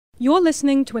You're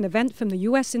listening to an event from the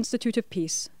U.S. Institute of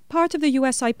Peace, part of the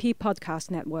USIP podcast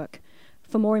network.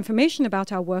 For more information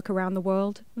about our work around the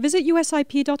world, visit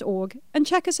usip.org and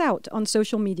check us out on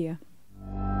social media.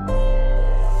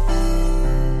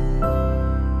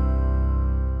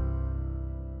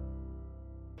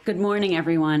 Good morning,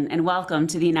 everyone, and welcome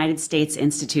to the United States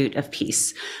Institute of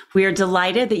Peace. We are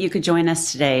delighted that you could join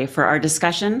us today for our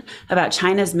discussion about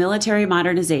China's military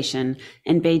modernization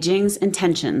and Beijing's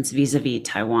intentions vis-a-vis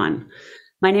Taiwan.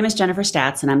 My name is Jennifer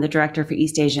Statz, and I'm the Director for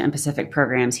East Asia and Pacific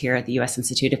Programs here at the U.S.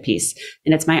 Institute of Peace,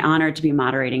 and it's my honor to be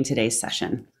moderating today's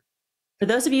session. For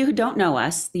those of you who don't know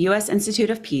us, the U.S.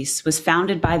 Institute of Peace was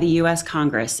founded by the U.S.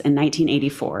 Congress in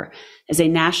 1984 as a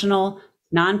national,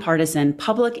 nonpartisan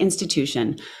public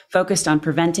institution focused on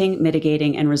preventing,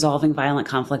 mitigating, and resolving violent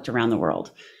conflict around the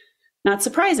world. Not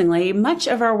surprisingly, much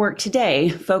of our work today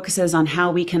focuses on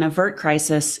how we can avert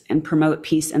crisis and promote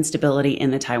peace and stability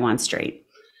in the Taiwan Strait.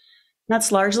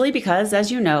 That's largely because,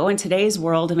 as you know, in today's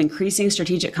world of increasing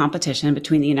strategic competition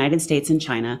between the United States and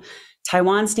China,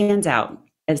 Taiwan stands out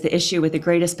as the issue with the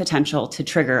greatest potential to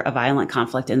trigger a violent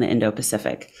conflict in the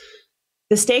Indo-Pacific.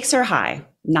 The stakes are high,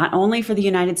 not only for the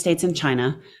United States and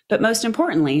China, but most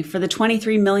importantly, for the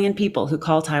 23 million people who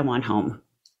call Taiwan home.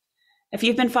 If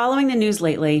you've been following the news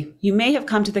lately, you may have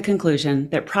come to the conclusion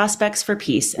that prospects for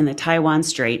peace in the Taiwan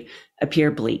Strait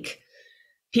appear bleak.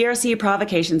 PRC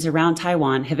provocations around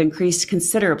Taiwan have increased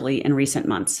considerably in recent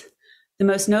months. The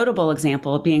most notable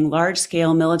example being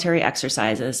large-scale military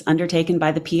exercises undertaken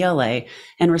by the PLA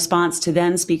in response to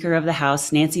then Speaker of the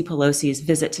House Nancy Pelosi's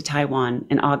visit to Taiwan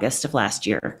in August of last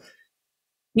year.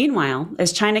 Meanwhile,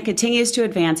 as China continues to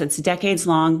advance its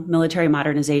decades-long military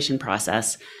modernization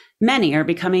process, many are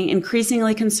becoming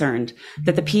increasingly concerned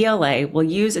that the PLA will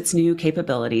use its new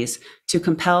capabilities to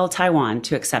compel Taiwan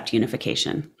to accept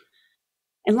unification.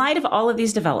 In light of all of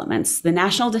these developments, the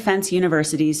National Defense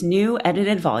University's new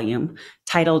edited volume,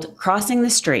 titled Crossing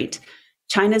the Strait,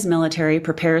 China's Military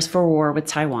Prepares for War with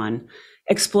Taiwan,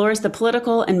 explores the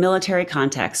political and military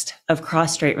context of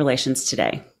cross-strait relations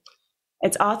today.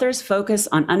 Its authors focus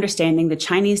on understanding the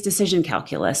Chinese decision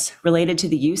calculus related to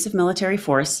the use of military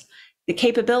force, the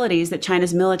capabilities that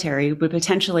China's military would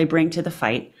potentially bring to the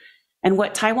fight, and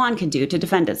what Taiwan can do to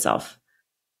defend itself.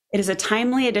 It is a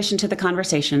timely addition to the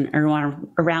conversation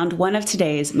around one of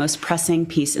today's most pressing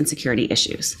peace and security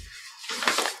issues.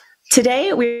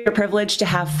 Today, we are privileged to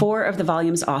have four of the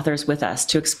volume's authors with us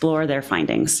to explore their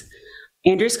findings: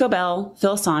 Andrew Scobell,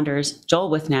 Phil Saunders, Joel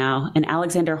Withnow, and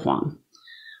Alexander Huang.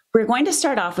 We're going to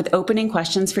start off with opening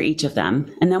questions for each of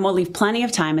them, and then we'll leave plenty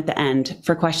of time at the end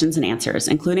for questions and answers,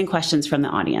 including questions from the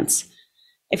audience.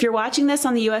 If you're watching this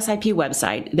on the USIP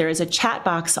website, there is a chat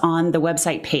box on the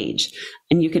website page,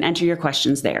 and you can enter your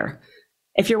questions there.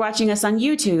 If you're watching us on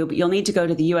YouTube, you'll need to go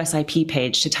to the USIP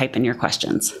page to type in your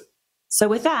questions. So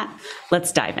with that,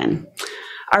 let's dive in.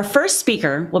 Our first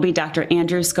speaker will be Dr.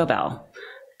 Andrew Scobell.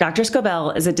 Dr.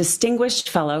 Scobell is a distinguished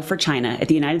fellow for China at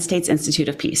the United States Institute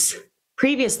of Peace.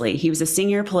 Previously, he was a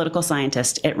senior political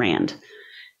scientist at RAND.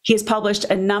 He has published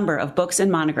a number of books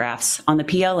and monographs on the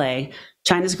PLA,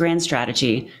 China's grand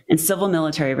strategy, and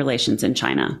civil-military relations in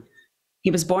China. He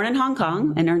was born in Hong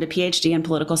Kong and earned a PhD in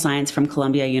political science from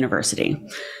Columbia University.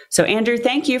 So Andrew,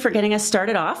 thank you for getting us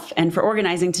started off and for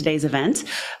organizing today's event.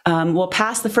 We'll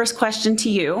pass the first question to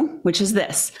you, which is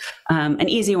this, an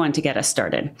easy one to get us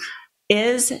started.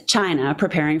 Is China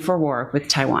preparing for war with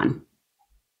Taiwan?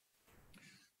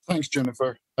 Thanks,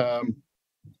 Jennifer. I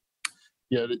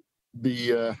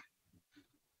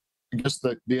guess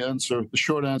the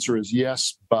short answer is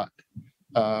yes, but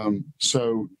there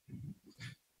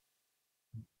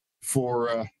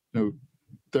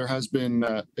has been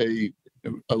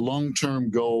a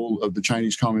long-term goal of the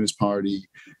Chinese Communist Party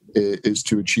is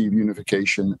to achieve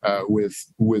unification with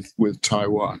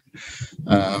Taiwan,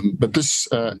 but this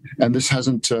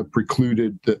hasn't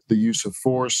precluded the use of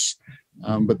force.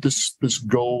 But this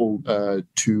goal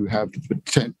to have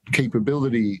the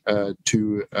capability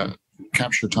to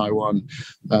capture Taiwan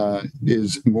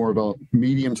is more of a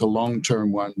medium to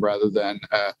long-term one rather than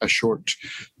a short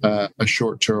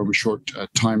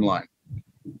timeline.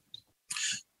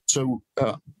 So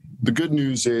the good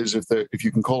news is, if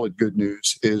you can call it good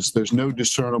news, is there's no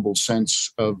discernible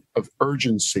sense of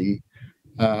urgency.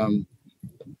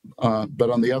 But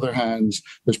on the other hand,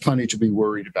 there's plenty to be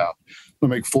worried about. I'll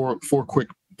make four quick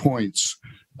points.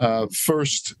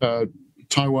 First,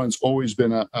 Taiwan's always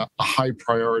been a high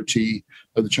priority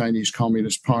of the Chinese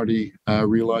Communist Party,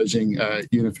 realizing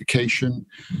unification.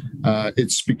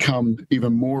 It's become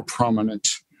even more prominent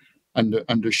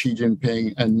under Xi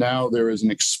Jinping, and now there is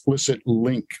an explicit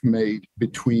link made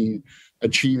between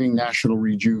achieving national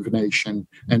rejuvenation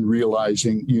and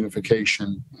realizing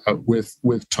unification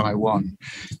with Taiwan.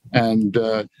 And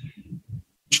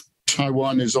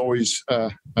Taiwan has always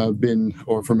been,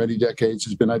 or for many decades,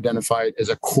 has been identified as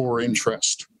a core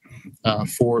interest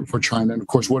for China. And of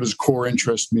course, what does core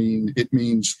interest mean? It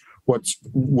means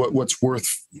what's worth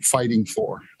fighting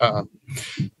for.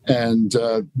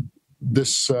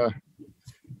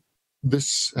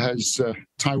 This has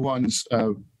Taiwan's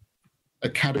a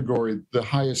category, the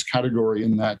highest category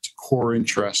in that core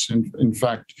interest. In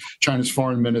fact, China's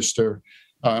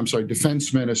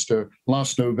defense minister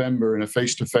last November in a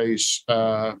face-to-face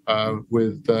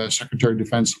with Secretary of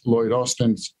Defense Lloyd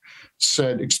Austin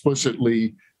said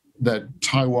explicitly that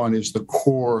Taiwan is the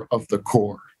core of the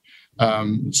core.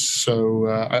 So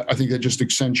I think that just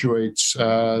accentuates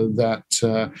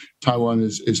that Taiwan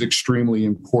is extremely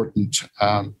important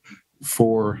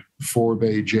for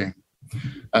Beijing.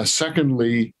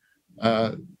 Secondly,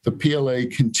 the PLA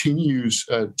continues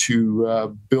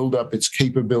to build up its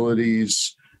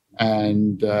capabilities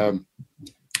and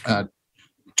that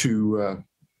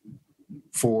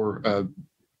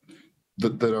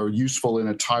are useful in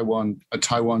a Taiwan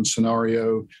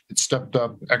scenario. It stepped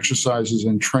up exercises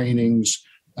and trainings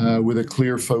with a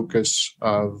clear focus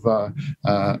of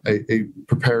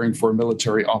preparing for a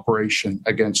military operation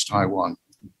against Taiwan.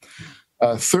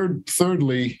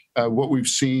 Thirdly, what we've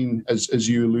seen, as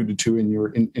you alluded to in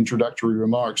your introductory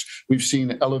remarks, we've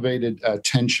seen elevated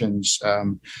tensions,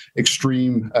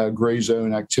 extreme gray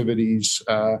zone activities.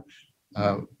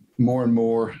 More and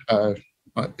more,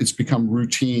 it's become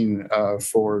routine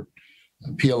for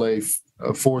PLA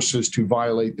forces to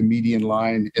violate the median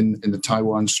line in the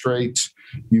Taiwan Strait.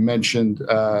 You mentioned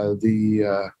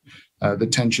the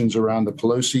tensions around the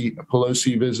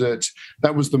Pelosi visit.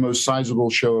 That was the most sizable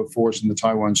show of force in the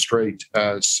Taiwan Strait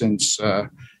since the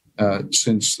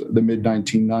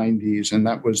mid-1990s, and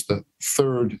that was the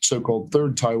so-called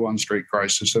third Taiwan Strait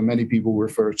crisis. So many people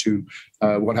refer to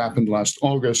what happened last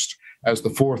August as the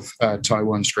fourth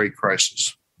Taiwan Strait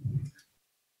crisis.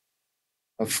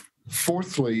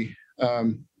 Fourthly,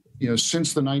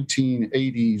 since the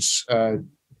 1980s,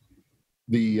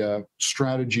 the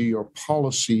strategy or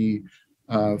policy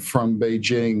from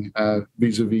Beijing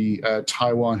vis-a-vis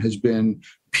Taiwan has been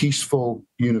peaceful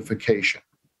unification.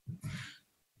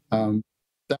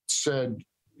 That said,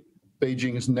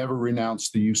 Beijing has never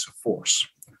renounced the use of force.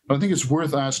 But I think it's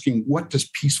worth asking, what does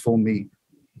peaceful mean?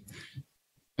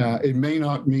 It may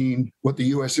not mean what the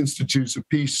U.S. Institutes of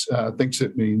Peace thinks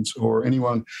it means, or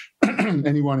anyone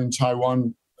in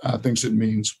Taiwan thinks it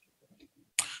means,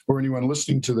 or anyone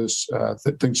listening to this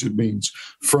thinks it means.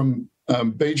 From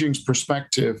Beijing's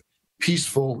perspective,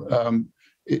 peaceful,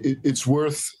 it's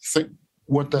worth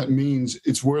what that means.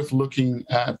 It's worth looking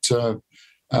at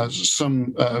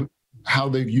how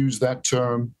they've used that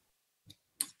term,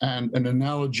 and an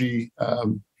analogy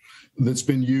that's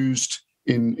been used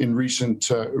in recent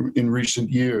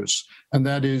years, and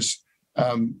that is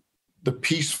the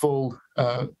peaceful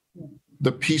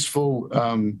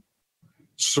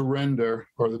surrender,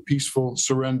 or the peaceful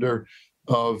surrender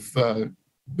of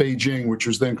Beijing, which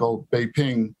was then called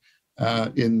Beiping,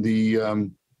 in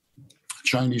the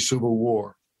Chinese Civil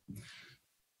War.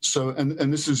 So,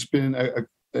 and this has been an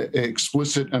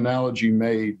explicit analogy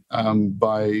made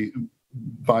by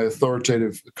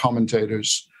authoritative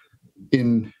commentators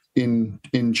in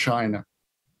China.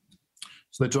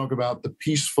 So they talk about the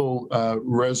peaceful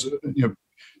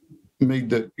made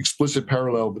the explicit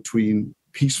parallel between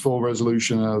peaceful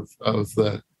resolution of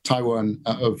the Taiwan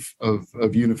of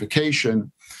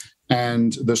unification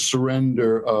and the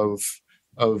surrender of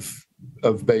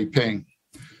Beiping.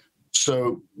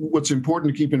 So what's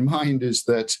important to keep in mind is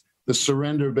that the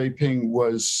surrender of Beiping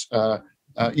was,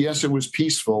 yes, it was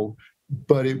peaceful,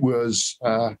 but it was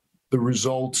the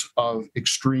result of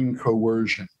extreme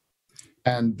coercion,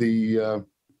 and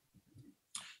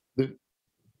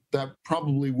that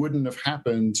probably wouldn't have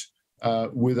happened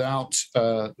without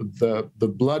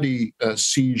the bloody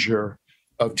seizure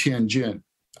of Tianjin.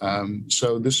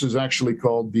 So this is actually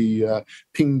called the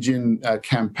Pingjin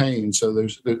campaign. So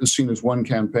there's seen as one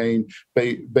campaign.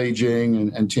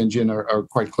 Beijing and Tianjin are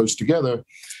quite close together,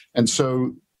 and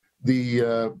so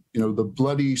the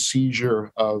bloody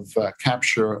seizure of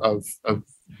capture of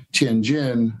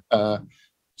Tianjin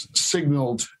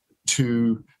signaled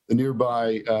to the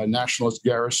nearby nationalist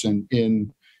garrison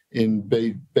in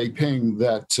Beiping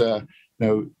that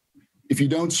if you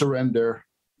don't surrender,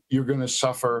 you're going to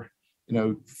suffer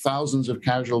thousands of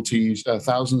casualties,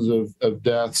 thousands of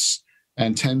deaths,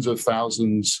 and tens of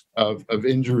thousands of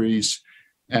injuries,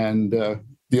 and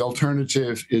the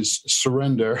alternative is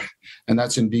surrender, and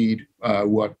that's indeed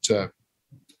what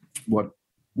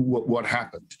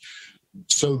happened.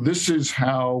 So this is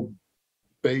how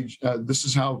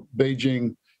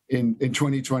Beijing in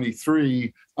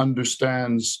 2023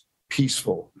 understands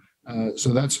peaceful.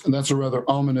 So that's a rather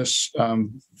ominous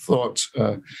thought.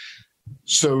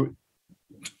 So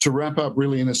to wrap up,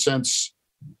 really, in a sense,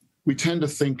 we tend to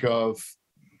think of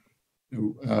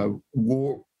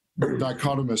war,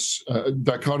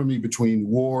 dichotomy between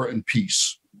war and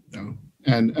peace,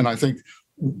 and I think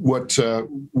what's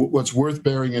worth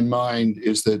bearing in mind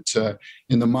is that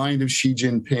in the mind of Xi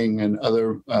Jinping and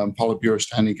other Politburo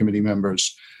Standing Committee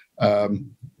members, there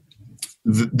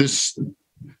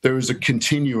is a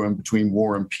continuum between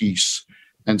war and peace,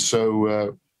 and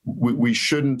so we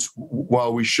shouldn't,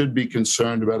 while we should be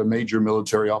concerned about a major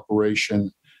military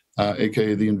operation,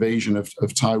 aka the invasion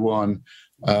of Taiwan,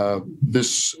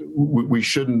 we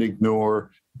shouldn't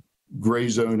ignore gray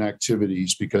zone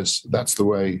activities, because that's the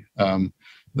way.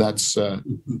 That's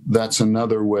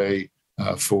another way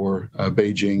for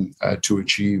Beijing to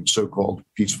achieve so-called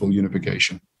peaceful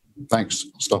unification. Thanks.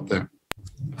 I'll stop there.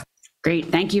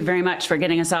 Great. Thank you very much for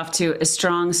getting us off to a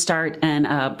strong start and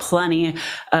plenty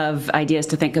of ideas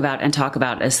to think about and talk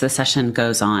about as the session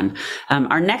goes on.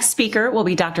 Our next speaker will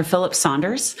be Dr. Philip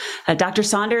Saunders. Dr.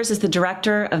 Saunders is the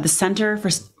director of the Center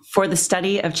for the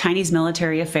Study of Chinese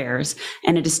Military Affairs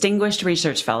and a distinguished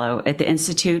research fellow at the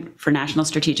Institute for National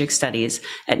Strategic Studies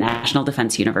at National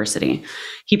Defense University.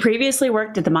 He previously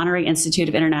worked at the Monterey Institute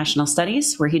of International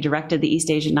Studies, where he directed the East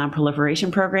Asian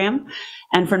Nonproliferation Program.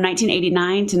 And from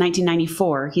 1989 to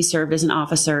 1994, he served as an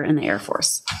officer in the Air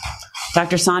Force.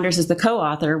 Dr. Saunders is the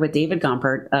co-author with David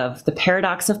Gompert of The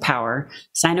Paradox of Power,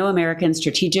 Sino-American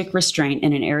Strategic Restraint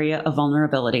in an Area of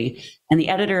Vulnerability, and the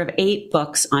editor of 8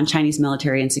 books on Chinese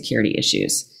military and security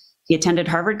issues. He attended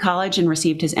Harvard College and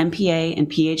received his MPA and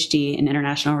PhD in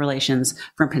International Relations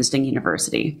from Princeton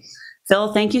University.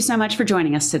 Phil, thank you so much for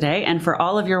joining us today and for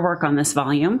all of your work on this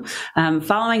volume.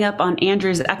 Following up on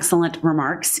Andrew's excellent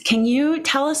remarks, can you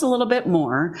tell us a little bit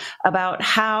more about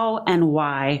how and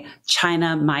why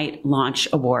China might launch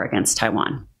a war against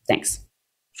Taiwan? Thanks.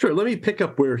 Sure. Let me pick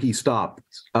up where he stopped.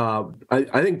 I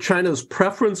think China's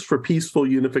preference for peaceful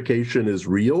unification is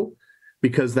real,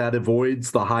 because that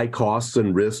avoids the high costs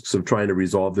and risks of trying to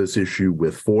resolve this issue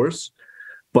with force.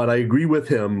 But I agree with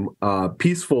him.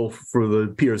 Peaceful for the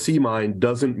PRC mind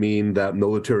doesn't mean that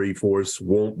military force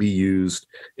won't be used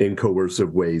in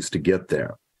coercive ways to get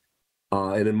there.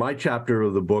 And in my chapter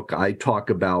of the book, I talk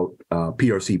about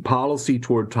PRC policy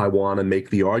toward Taiwan and make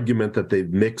the argument that they've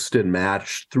mixed and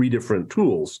matched 3 different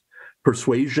tools: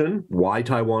 persuasion, why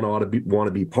Taiwan ought to want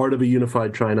to be part of a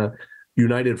unified China;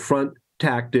 united front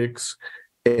tactics;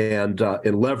 and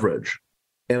leverage.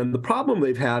 And the problem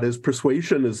they've had is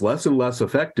persuasion is less and less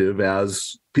effective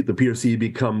as the PRC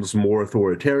becomes more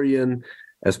authoritarian,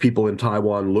 as people in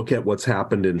Taiwan look at what's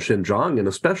happened in Xinjiang, and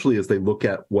especially as they look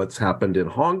at what's happened in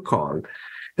Hong Kong.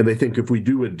 And they think if we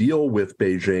do a deal with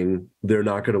Beijing, they're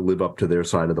not going to live up to their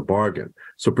side of the bargain.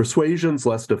 So persuasion's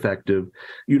less effective.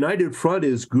 United front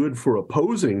is good for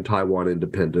opposing Taiwan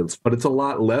independence, but it's a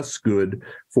lot less good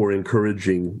for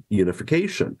encouraging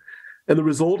unification. And the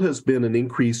result has been an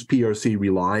increased PRC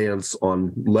reliance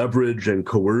on leverage and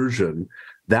coercion,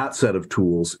 that set of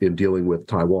tools in dealing with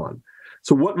Taiwan.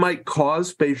 So what might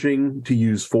cause Beijing to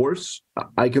use force?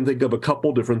 I can think of a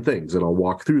couple different things, and I'll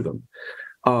walk through them.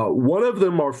 One of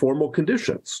them are formal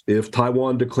conditions. If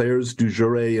Taiwan declares de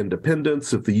jure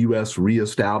independence, if the U.S.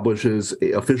 reestablishes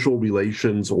official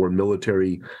relations or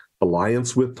military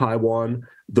alliance with Taiwan,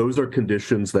 those are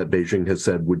conditions that Beijing has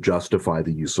said would justify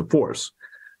the use of force.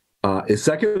 A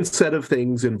second set of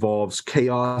things involves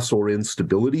chaos or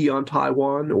instability on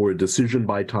Taiwan, or a decision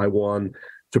by Taiwan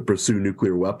to pursue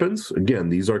nuclear weapons. Again,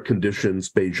 these are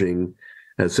conditions Beijing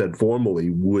has said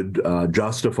formally would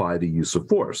justify the use of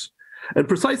force. And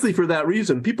precisely for that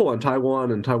reason, people on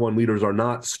Taiwan and Taiwan leaders are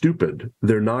not stupid.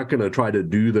 They're not going to try to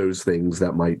do those things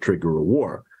that might trigger a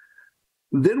war.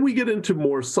 Then we get into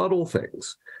more subtle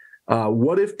things.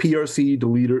 What if PRC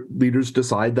leaders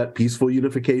decide that peaceful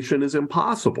unification is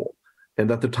impossible and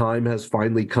that the time has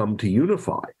finally come to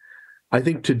unify? I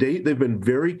think to date, they've been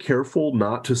very careful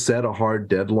not to set a hard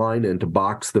deadline and to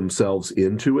box themselves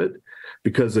into it,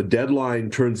 because a deadline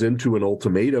turns into an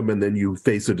ultimatum and then you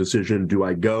face a decision: do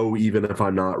I go even if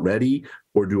I'm not ready,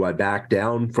 or do I back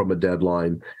down from a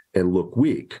deadline and look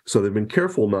weak? So they've been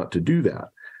careful not to do that.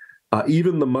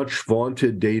 Even the much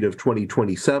vaunted date of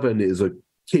 2027 is a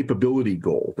capability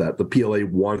goal, that the PLA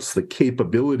wants the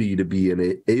capability to be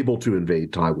able to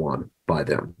invade Taiwan by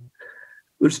then.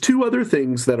 There's two other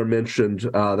things that are mentioned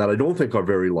that I don't think are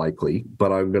very likely,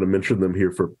 but I'm going to mention them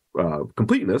here for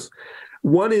completeness.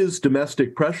 One is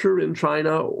domestic pressure in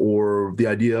China, or the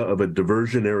idea of a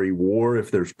diversionary war.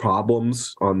 If there's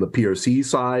problems on the PRC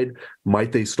side,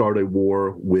 might they start a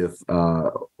war with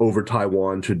over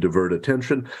Taiwan to divert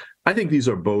attention? I think these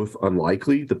are both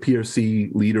unlikely. The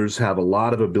PRC leaders have a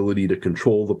lot of ability to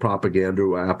control the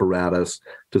propaganda apparatus,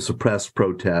 to suppress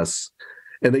protests,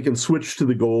 and they can switch to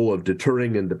the goal of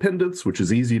deterring independence, which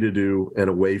is easy to do, and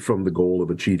away from the goal of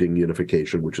achieving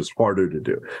unification, which is harder to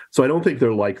do. So I don't think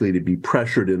they're likely to be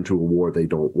pressured into a war they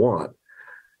don't want.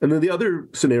 And then the other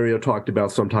scenario talked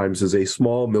about sometimes is a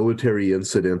small military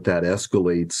incident that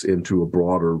escalates into a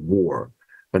broader war,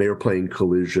 an airplane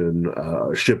collision,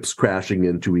 ships crashing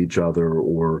into each other,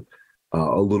 or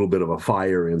a little bit of a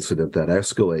fire incident that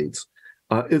escalates.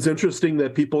 It's interesting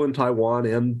that people in Taiwan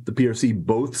and the PRC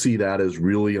both see that as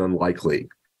really unlikely.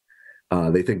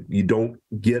 They think you don't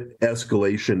get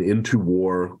escalation into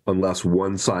war unless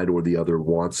one side or the other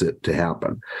wants it to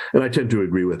happen. And I tend to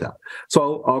agree with that.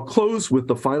 So I'll close with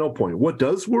the final point. What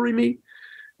does worry me?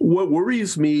 What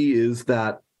worries me is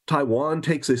that Taiwan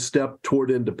takes a step toward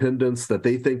independence that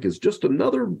they think is just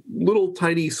another little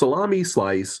tiny salami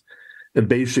slice, and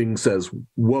Beijing says,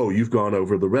 whoa, you've gone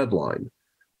over the red line.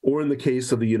 Or in the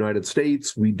case of the United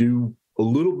States, we do a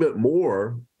little bit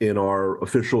more in our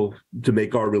official to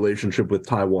make our relationship with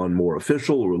Taiwan more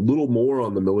official, or a little more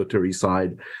on the military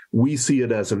side. We see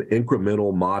it as an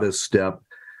incremental, modest step,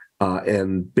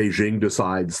 and Beijing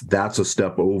decides that's a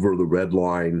step over the red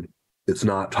line. It's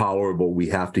not tolerable. We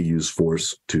have to use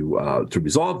force to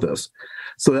resolve this.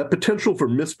 So that potential for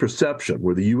misperception,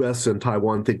 where the U.S. and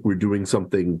Taiwan think we're doing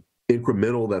something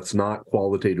incremental that's not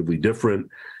qualitatively different,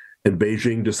 and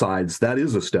Beijing decides that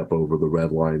is a step over the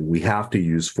red line. We have to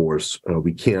use force.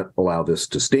 We can't allow this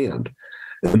to stand.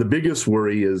 And the biggest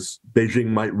worry is Beijing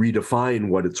might redefine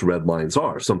what its red lines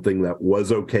are. Something that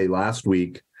was okay last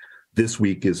week, this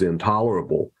week is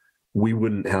intolerable. We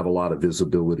wouldn't have a lot of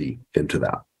visibility into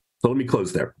that. So let me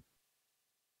close there.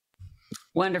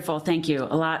 Wonderful. Thank you.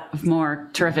 A lot of more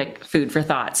terrific food for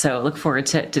thought. So look forward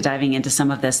to diving into some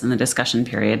of this in the discussion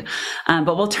period.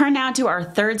 But we'll turn now to our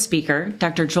third speaker,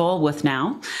 Dr. Joel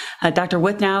Wuthnow. Dr.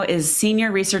 Wuthnow is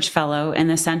Senior Research Fellow in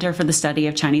the Center for the Study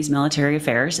of Chinese Military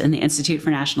Affairs in the Institute for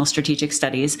National Strategic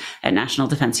Studies at National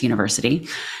Defense University.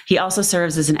 He also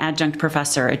serves as an adjunct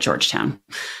professor at Georgetown.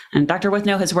 And Dr.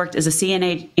 Wuthnow has worked as a China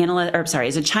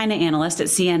analyst at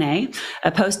CNA,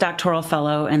 a postdoctoral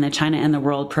fellow in the China and the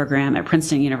World program at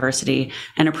Princeton University,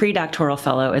 and a predoctoral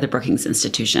fellow at the Brookings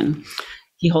Institution.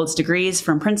 He holds degrees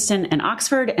from Princeton and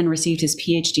Oxford and received his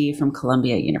PhD from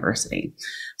Columbia University.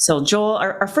 So Joel,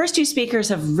 our first two speakers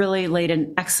have really laid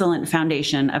an excellent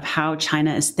foundation of how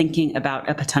China is thinking about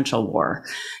a potential war.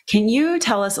 Can you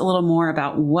tell us a little more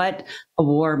about what a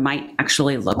war might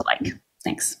actually look like?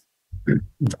 Thanks.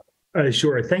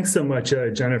 Sure. Thanks so much,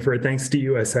 Jennifer. Thanks to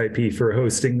USIP for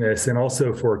hosting this, and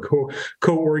also for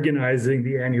co-organizing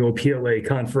the annual PLA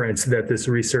conference that this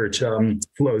research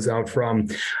flows out from.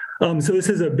 So this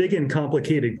is a big and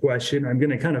complicated question. I'm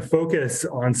going to kind of focus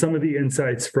on some of the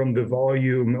insights from the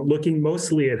volume, looking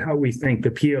mostly at how we think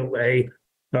the PLA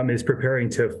is preparing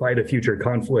to fight a future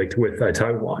conflict with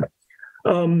Taiwan.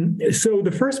 So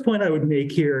the first point I would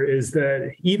make here is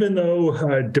that even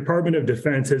though Department of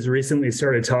Defense has recently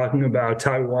started talking about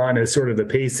Taiwan as sort of the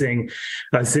pacing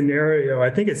scenario, I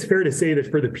think it's fair to say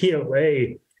that for the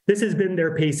PLA, this has been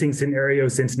their pacing scenario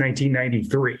since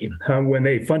 1993, when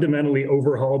they fundamentally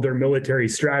overhauled their military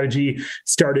strategy,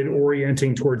 started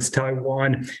orienting towards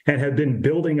Taiwan, and have been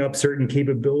building up certain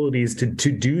capabilities to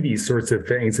do these sorts of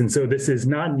things. And so this is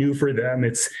not new for them.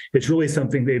 It's really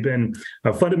something they've been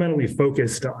fundamentally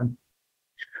focused on.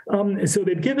 So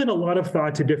they've given a lot of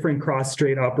thought to different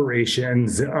cross-strait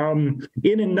operations. In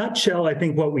a nutshell, I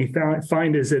think what we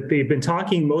find is that they've been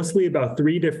talking mostly about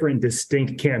three different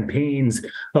distinct campaigns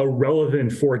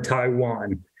relevant for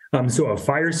Taiwan. So a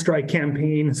fire strike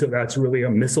campaign, so that's really a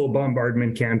missile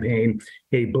bombardment campaign,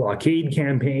 a blockade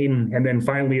campaign, and then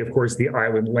finally, of course, the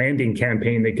island landing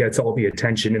campaign that gets all the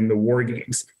attention in the war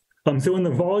games. So in the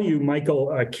volume,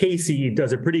 Michael Casey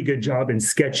does a pretty good job in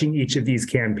sketching each of these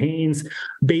campaigns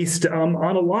based on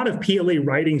a lot of PLA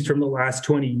writings from the last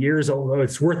 20 years, although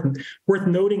it's worth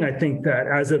noting, I think, that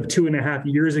as of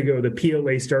 2.5 years ago, the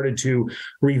PLA started to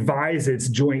revise its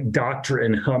joint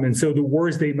doctrine. And so the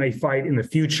wars they may fight in the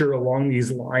future along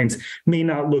these lines may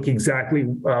not look exactly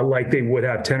like they would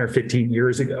have 10 or 15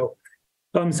 years ago.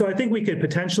 So I think we could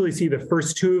potentially see the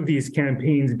first two of these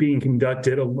campaigns being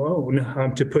conducted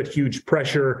alone to put huge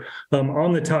pressure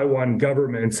on the Taiwan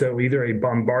government. So either a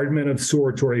bombardment of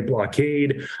sorts or a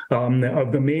blockade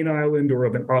of the main island or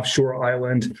of an offshore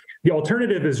island. The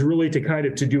alternative is really to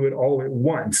to do it all at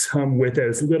once with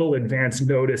as little advance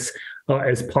notice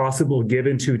as possible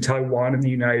given to Taiwan and the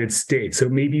United States. So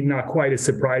maybe not quite as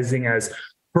surprising as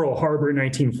Pearl Harbor in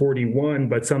 1941,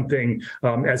 but something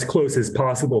as close as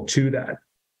possible to that.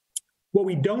 What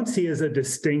we don't see is a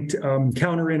distinct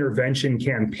counter-intervention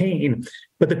campaign,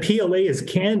 but the PLA is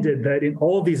candid that in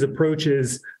all of these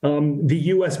approaches, the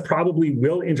U.S. probably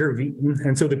will intervene,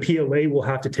 and so the PLA will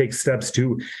have to take steps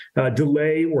to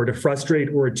delay or to frustrate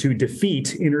or to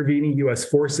defeat intervening U.S.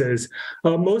 forces,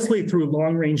 mostly through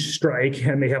long-range strike,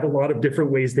 and they have a lot of different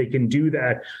ways they can do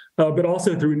that, but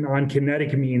also through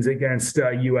non-kinetic means against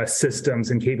U.S.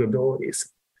 systems and capabilities.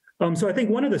 So I think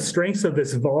one of the strengths of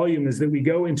this volume is that we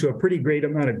go into a pretty great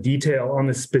amount of detail on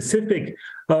the specific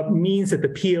means that the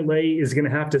PLA is going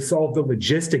to have to solve the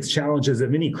logistics challenges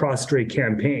of any cross-strait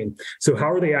campaign. So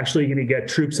how are they actually going to get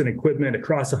troops and equipment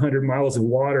across 100 miles of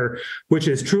water, which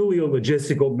is truly a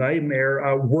logistical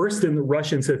nightmare, worse than the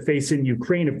Russians have faced in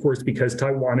Ukraine, of course, because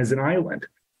Taiwan is an island.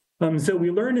 So we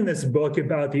learn in this book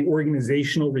about the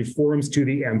organizational reforms to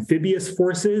the amphibious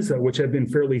forces, which have been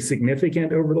fairly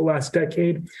significant over the last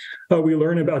decade. We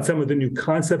learn about some of the new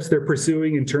concepts they're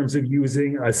pursuing in terms of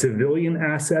using civilian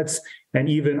assets and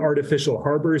even artificial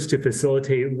harbors to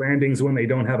facilitate landings when they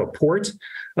don't have a port.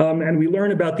 And we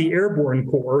learn about the Airborne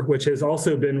Corps, which has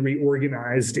also been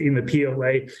reorganized in the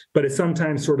PLA, but is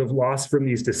sometimes sort of lost from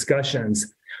these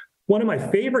discussions. One of my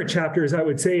favorite chapters, I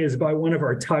would say, is by one of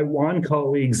our Taiwan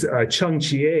colleagues, Chung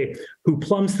Chie, who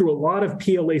plumbs through a lot of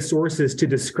PLA sources to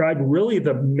describe really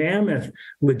the mammoth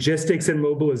logistics and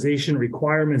mobilization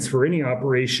requirements for any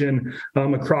operation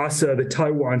across the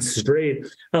Taiwan Strait.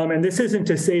 And this isn't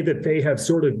to say that they have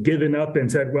sort of given up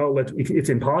and said, well, it's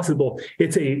impossible.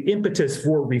 It's an impetus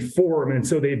for reform. And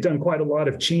so they've done quite a lot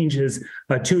of changes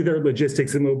to their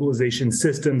logistics and mobilization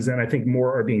systems, and I think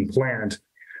more are being planned.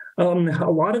 A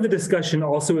lot of the discussion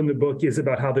also in the book is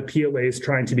about how the PLA is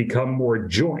trying to become more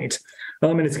joint.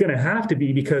 And it's going to have to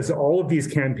be because all of these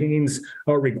campaigns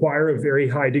require a very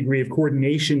high degree of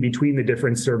coordination between the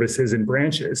different services and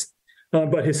branches.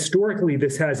 But historically,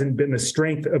 this hasn't been the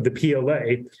strength of the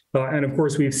PLA. And of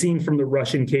course, we've seen from the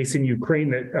Russian case in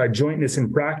Ukraine that jointness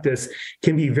in practice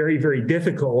can be very, very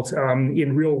difficult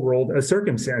in real world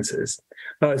circumstances.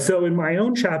 So in my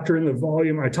own chapter in the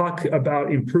volume, I talk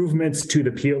about improvements to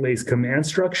the PLA's command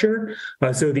structure.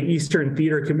 So the Eastern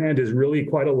Theater Command is really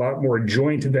quite a lot more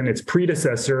joint than its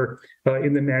predecessor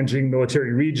in the Nanjing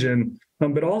military region,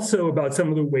 but also about some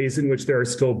of the ways in which there are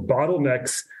still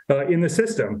bottlenecks in the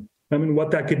system. And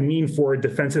what that could mean for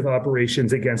defensive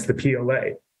operations against the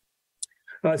PLA.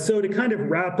 So to kind of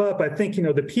wrap up, I think,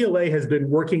 the PLA has been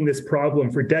working this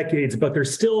problem for decades, but they're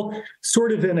still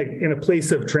sort of in a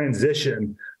place of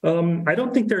transition. I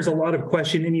don't think there's a lot of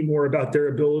question anymore about their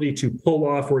ability to pull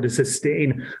off or to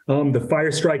sustain the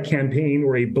fire strike campaign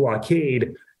or a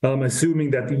blockade,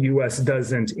 assuming that the U.S.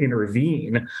 doesn't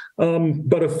intervene.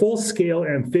 But a full-scale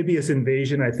amphibious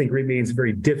invasion, I think, remains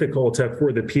very difficult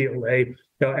for the PLA.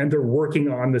 And they're working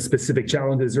on the specific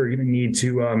challenges they're going to need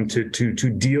to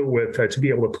deal with to be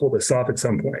able to pull this off at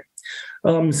some point.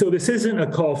 So this isn't a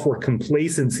call for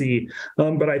complacency,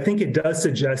 but I think it does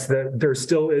suggest that there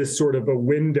still is sort of a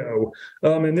window.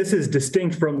 And this is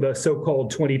distinct from the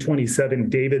so-called 2027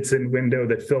 Davidson window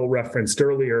that Phil referenced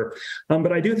earlier.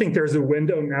 But I do think there's a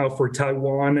window now for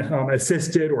Taiwan,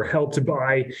 assisted or helped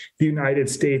by the United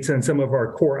States and some of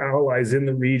our core allies in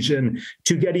the region,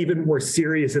 to get even more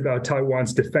serious about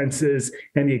Taiwan's defenses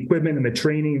and the equipment and the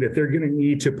training that they're going to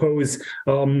need to pose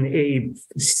a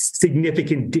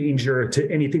significant danger to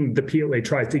anything the PLA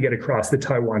tries to get across the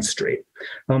Taiwan Strait.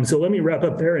 So let me wrap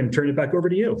up there and turn it back over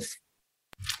to you.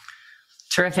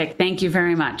 Terrific. Thank you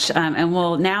very much. And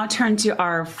we'll now turn to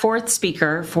our fourth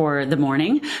speaker for the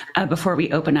morning before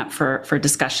we open up for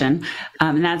discussion.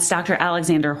 And that's Dr.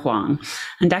 Alexander Huang.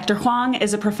 And Dr. Huang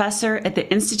is a professor at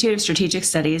the Institute of Strategic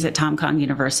Studies at Tom Kong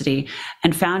University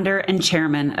and founder and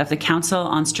chairman of the Council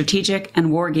on Strategic and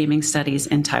Wargaming Studies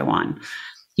in Taiwan.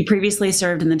 He previously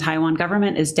served in the Taiwan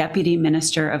government as Deputy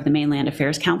Minister of the Mainland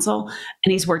Affairs Council,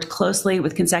 and he's worked closely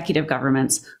with consecutive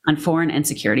governments on foreign and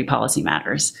security policy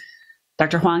matters.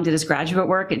 Dr. Huang did his graduate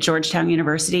work at Georgetown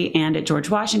University and at George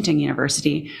Washington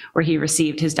University, where he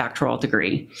received his doctoral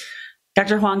degree.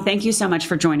 Dr. Huang, thank you so much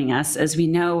for joining us, as we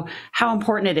know how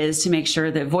important it is to make sure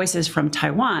that voices from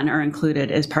Taiwan are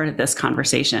included as part of this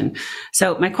conversation.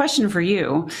 So my question for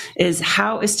you is,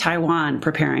 how is Taiwan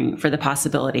preparing for the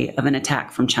possibility of an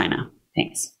attack from China?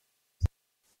 Thanks.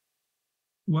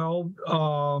 Well,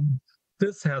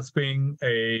 this has been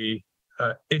a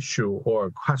issue or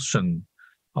a question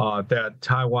that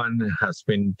Taiwan has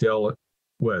been dealt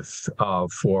with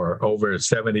for over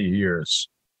 70 years.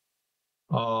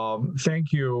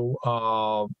 Thank you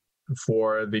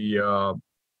for the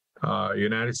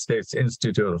United States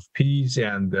Institute of Peace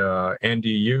and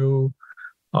NDU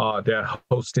that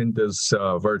hosting this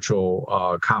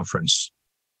virtual conference.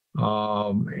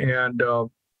 And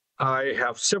I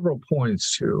have several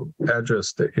points to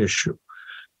address the issue.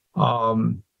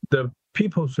 The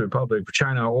People's Republic of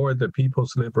China, or the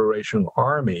People's Liberation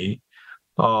Army,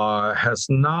 has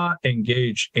not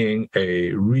engaged in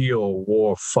a real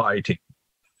war fighting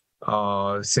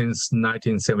since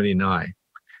 1979.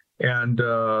 And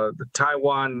the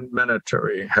Taiwan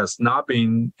military has not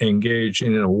been engaged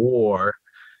in a war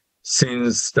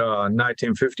since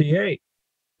 1958.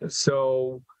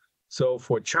 So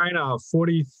for China,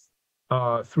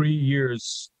 43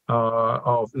 years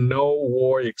of no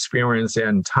war experience,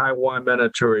 and Taiwan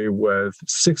military with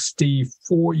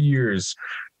 64 years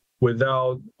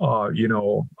without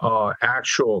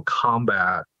actual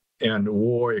combat and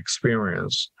war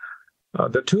experience.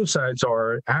 The two sides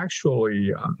are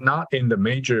actually not in the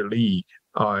major league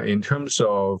in terms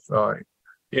of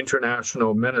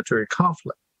international military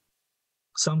conflict.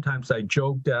 Sometimes I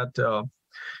joke that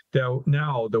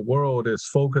now the world is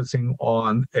focusing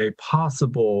on a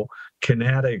possible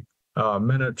kinetic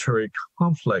military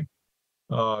conflict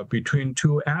between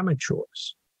two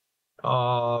amateurs,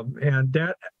 and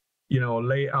that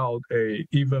lay out a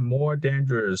even more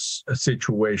dangerous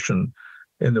situation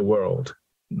in the world.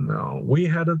 No, we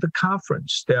had at the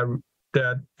conference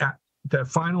that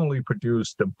finally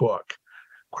produced the book,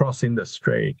 Crossing the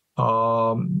Strait.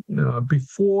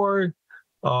 Before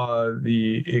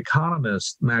the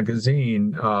Economist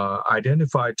magazine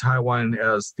identified Taiwan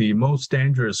as the most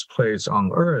dangerous place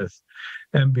on earth,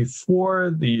 and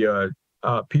before the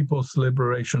People's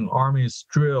Liberation Army's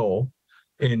drill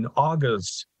in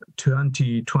August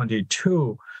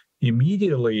 2022,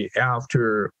 immediately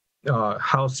after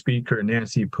House Speaker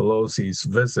Nancy Pelosi's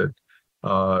visit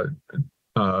to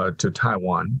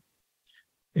Taiwan.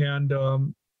 And,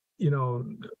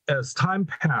 as time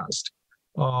passed,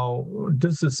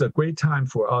 this is a great time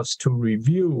for us to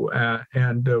review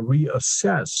and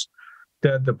reassess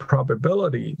that the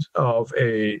probabilities of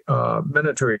a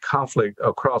military conflict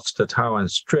across the Taiwan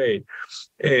Strait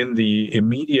in the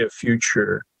immediate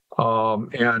future,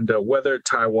 and whether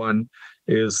Taiwan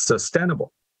is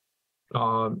sustainable.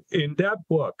 In that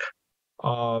book,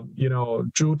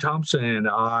 Drew Thompson and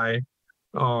I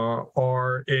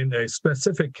are in a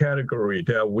specific category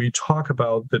that we talk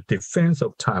about the defense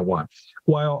of Taiwan,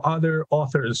 while other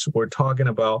authors were talking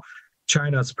about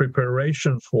China's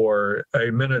preparation for a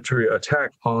military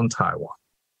attack on Taiwan.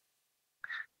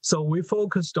 So we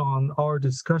focused on our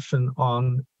discussion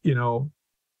on,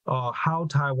 how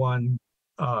Taiwan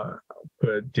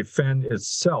could defend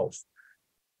itself.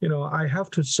 I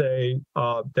have to say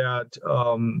that,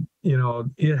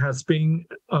 it has been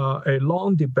a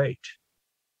long debate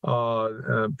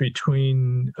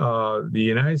between the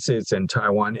United States and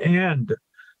Taiwan and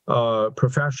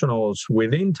professionals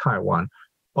within Taiwan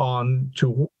on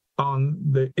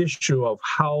the issue of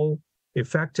how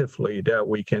effectively that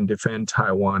we can defend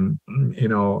Taiwan,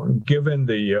 given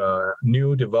the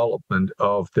new development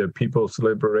of the People's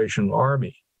Liberation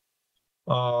Army.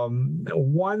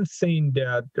 One thing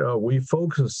that we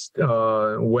focused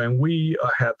when we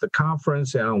had the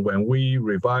conference and when we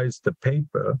revised the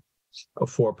paper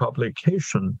for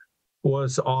publication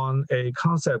was on a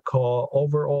concept called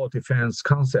Overall Defense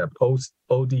Concept,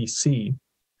 ODC.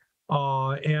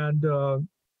 And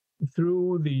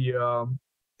through the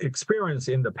experience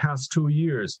in the past 2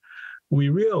 years, we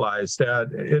realized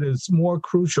that it is more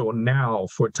crucial now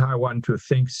for Taiwan to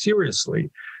think seriously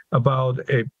about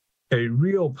a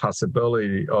real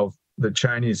possibility of the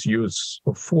Chinese use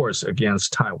of force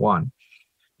against Taiwan.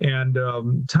 And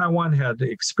Taiwan had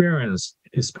experienced,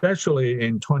 especially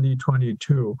in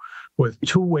 2022, with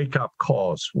two wake-up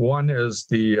calls. One is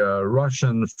the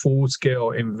Russian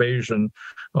full-scale invasion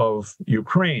of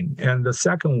Ukraine, and the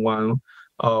second one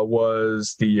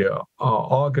was the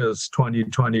August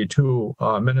 2022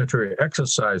 military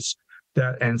exercise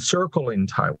that encircling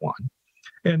Taiwan.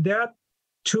 And that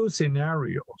two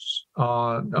scenarios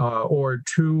or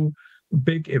two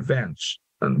big events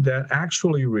that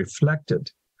actually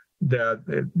reflected that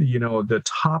the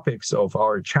topics of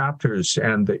our chapters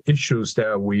and the issues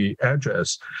that we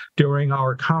address during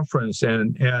our conference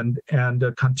and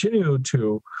continue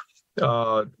to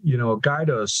guide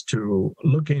us to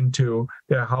look into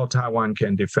how Taiwan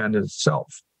can defend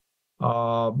itself.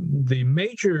 The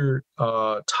major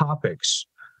topics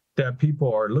that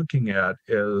people are looking at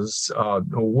is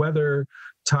whether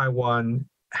Taiwan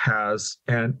has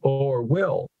or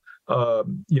will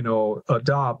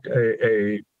adopt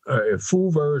a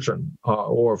full version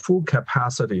or full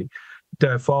capacity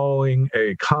that following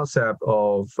a concept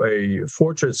of a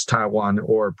fortress Taiwan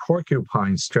or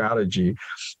porcupine strategy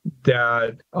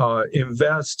that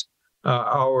invest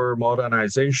our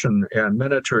modernization and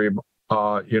military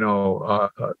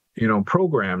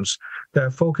programs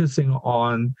that focusing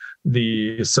on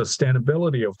the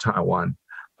sustainability of Taiwan,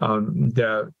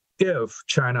 that if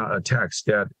China attacks,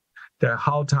 that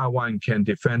how Taiwan can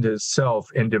defend itself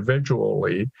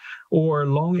individually or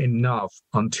long enough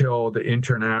until the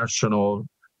international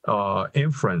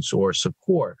influence or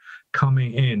support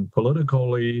coming in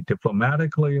politically,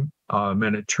 diplomatically,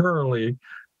 militarily,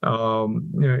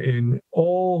 in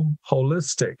all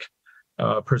holistic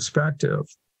perspective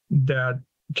that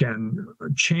can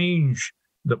change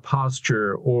the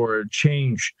posture or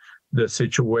change the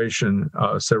situation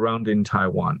surrounding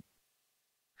Taiwan.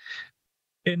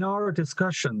 In our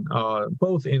discussion,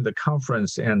 both in the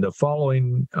conference and the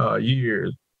following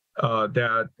years,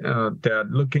 that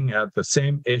looking at the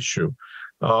same issue,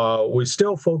 we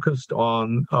still focused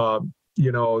on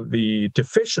the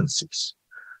deficiencies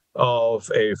of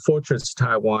a fortress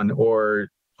Taiwan or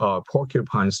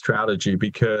porcupine strategy,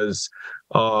 because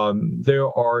there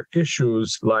are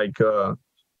issues like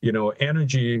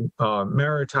energy,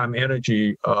 maritime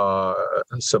energy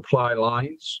supply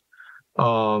lines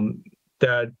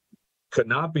that could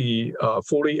not be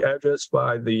fully addressed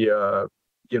by the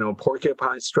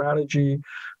porcupine strategy.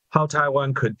 How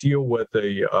Taiwan could deal with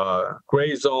the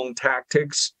gray zone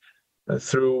tactics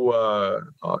through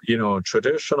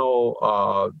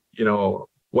traditional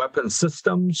weapon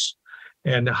systems,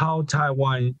 and how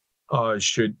Taiwan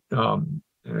should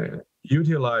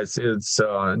utilize its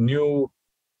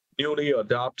newly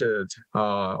adopted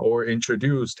or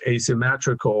introduced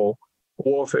asymmetrical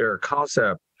warfare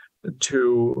concept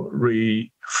to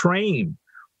reframe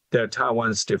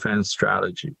Taiwan's defense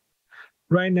strategy.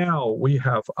 Right now, we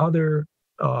have other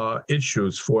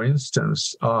issues. For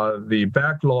instance, the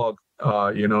backlog,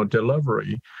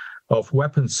 delivery of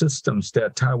weapon systems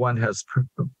that Taiwan has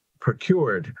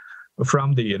procured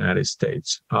from the United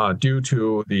States due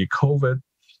to the COVID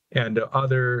and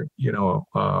other,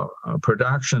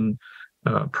 production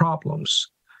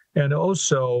problems. And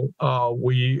also,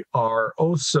 we are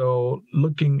also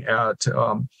looking at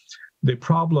the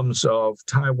problems of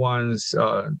Taiwan's,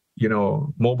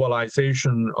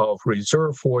 mobilization of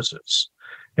reserve forces,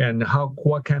 and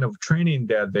what kind of training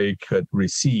that they could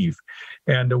receive,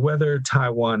 and whether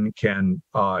Taiwan can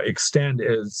extend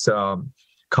its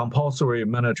compulsory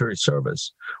military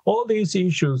service. All these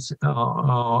issues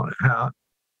have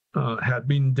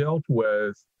been dealt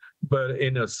with, but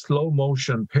in a slow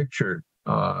motion picture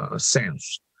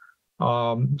sense.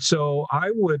 So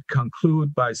I would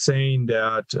conclude by saying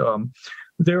that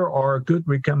there are good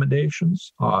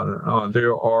recommendations.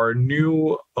 There are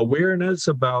new awareness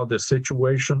about the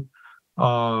situation,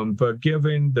 but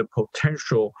given the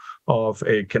potential of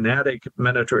a kinetic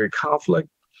military conflict,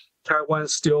 Taiwan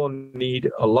still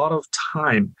need a lot of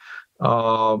time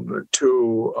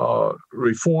to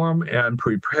reform and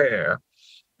prepare.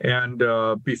 And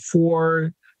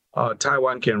before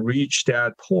Taiwan can reach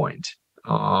that point,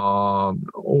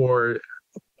 or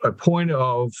a point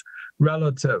of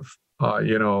relative,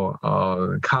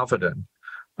 confidence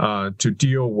to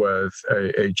deal with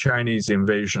a Chinese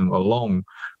invasion alone,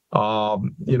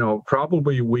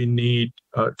 probably we need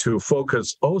to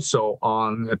focus also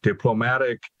on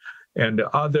diplomatic and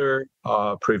other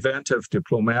preventive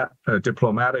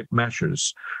diplomatic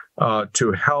measures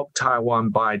to help Taiwan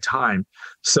buy time,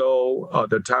 so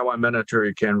the Taiwan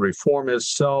military can reform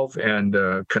itself and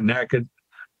connect it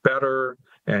better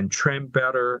and train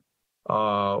better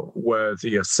with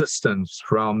the assistance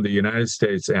from the United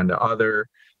States and other,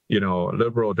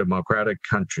 liberal democratic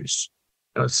countries.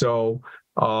 So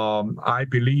I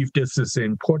believe this is an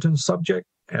important subject,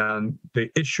 and the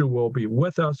issue will be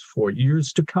with us for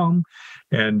years to come.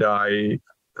 And I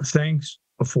thanks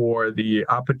for the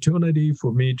opportunity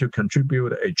for me to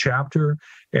contribute a chapter,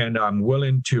 and I'm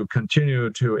willing to continue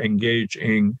to engage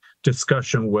in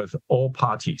discussion with all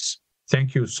parties.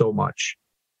 Thank you so much.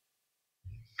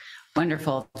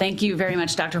 Wonderful. Thank you very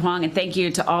much, Dr. Huang, and thank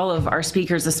you to all of our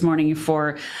speakers this morning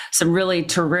for some really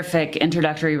terrific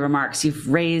introductory remarks. You've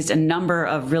raised a number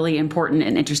of really important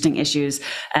and interesting issues,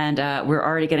 and we're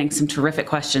already getting some terrific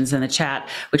questions in the chat,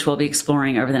 which we'll be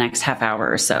exploring over the next half hour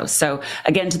or so. So,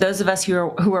 again, to those of us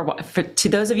to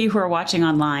those of you who are watching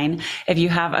online, if you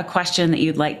have a question that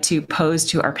you'd like to pose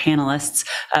to our panelists,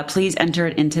 please enter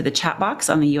it into the chat box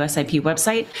on the USIP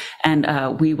website,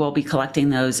 and we will be collecting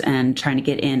those and trying to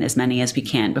get in as many as we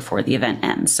can before the event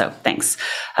ends. So thanks.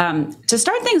 To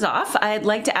start things off, I'd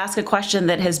like to ask a question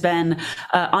that has been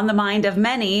on the mind of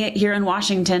many here in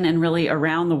Washington and really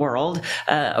around the world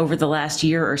over the last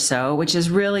year or so, which is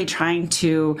really trying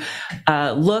to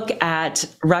look at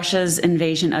Russia's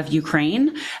invasion of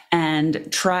Ukraine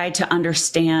and try to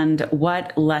understand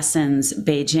what lessons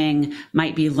Beijing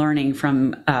might be learning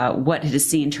from what it has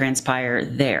seen transpire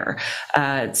there.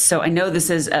 So I know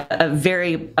this is a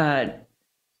very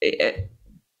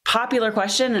popular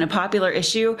question and a popular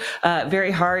issue, very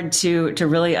hard to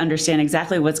really understand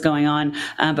exactly what's going on.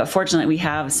 But fortunately, we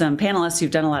have some panelists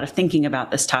who've done a lot of thinking about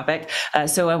this topic.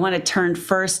 So I want to turn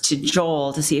first to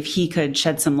Joel to see if he could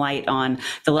shed some light on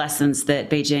the lessons that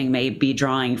Beijing may be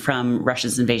drawing from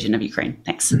Russia's invasion of Ukraine.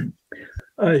 Thanks.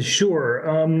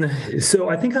 Sure. So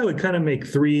I think I would kind of make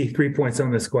three points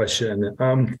on this question.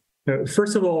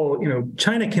 First of all,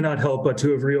 China cannot help but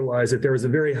to have realized that there was a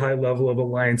very high level of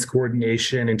alliance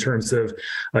coordination in terms of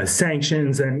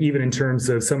sanctions and even in terms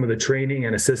of some of the training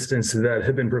and assistance that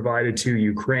have been provided to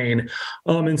Ukraine.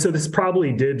 And so this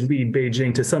probably did lead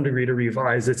Beijing to some degree to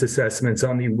revise its assessments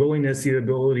on the willingness, the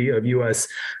ability of U.S.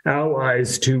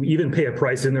 allies to even pay a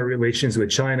price in their relations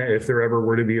with China if there ever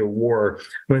were to be a war.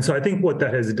 And so I think what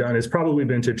that has done has probably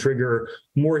been to trigger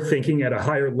more thinking at a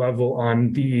higher level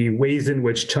on the ways in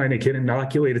which China can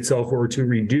inoculate itself or to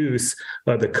reduce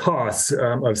the costs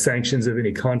of sanctions of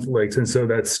any conflicts. And so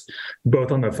that's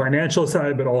both on the financial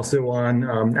side, but also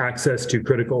on access to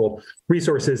critical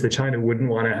resources that China wouldn't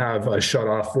want to have shut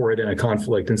off for it in a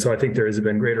conflict. And so I think there has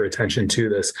been greater attention to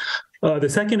this. The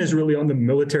second is really on the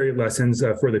military lessons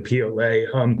for the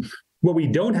PLA. What we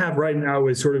don't have right now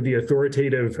is sort of the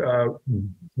authoritative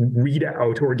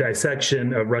readout or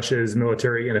dissection of Russia's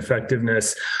military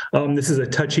ineffectiveness. This is a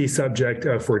touchy subject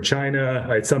for China.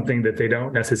 It's something that they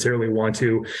don't necessarily want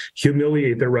to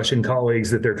humiliate their Russian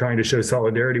colleagues that they're trying to show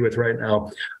solidarity with right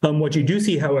now. What you do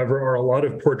see, however, are a lot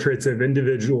of portraits of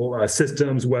individual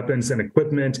systems, weapons, and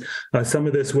equipment. Some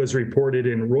of this was reported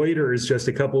in Reuters just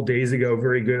a couple days ago,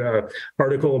 very good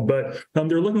article, but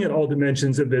they're looking at all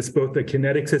dimensions of this, both the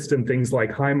kinetic system, things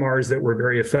like HIMARS that were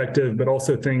very effective, but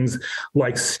also things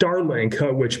like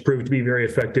Starlink, which proved to be very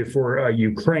effective for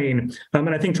Ukraine. And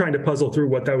I think trying to puzzle through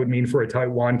what that would mean for a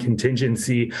Taiwan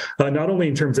contingency, not only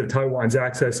in terms of Taiwan's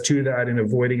access to that and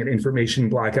avoiding an information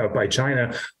blackout by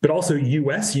China, but also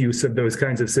U.S. use of those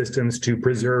kinds of systems to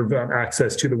preserve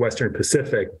access to the Western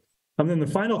Pacific. And then the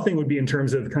final thing would be in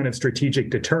terms of kind of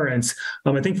strategic deterrence.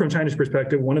 I think from China's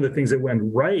perspective, one of the things that went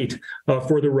right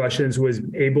for the Russians was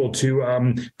able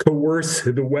to coerce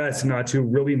the West not to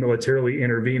really militarily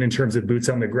intervene in terms of boots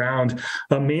on the ground,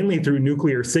 mainly through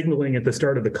nuclear signaling at the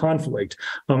start of the conflict.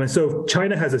 And so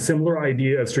China has a similar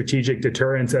idea of strategic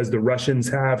deterrence as the Russians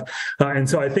have. And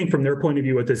so I think from their point of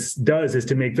view, what this does is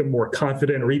to make them more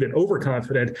confident or even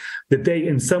overconfident that they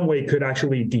in some way could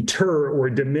actually deter or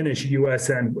diminish U.S.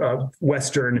 and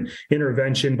Western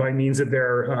intervention by means of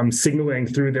their signaling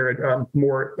through their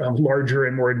more larger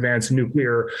and more advanced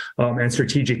nuclear and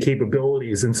strategic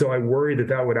capabilities. And so I worry that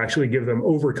that would actually give them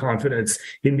overconfidence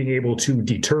in being able to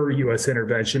deter U.S.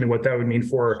 intervention and what that would mean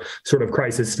for sort of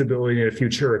crisis stability in a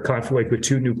future conflict with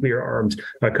two nuclear-armed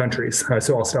countries.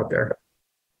 So I'll stop there.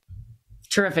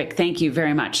 Terrific. Thank you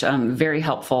very much. Very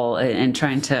helpful in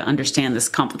trying to understand this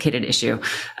complicated issue.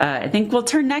 I think we'll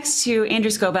turn next to Andrew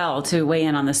Scobell to weigh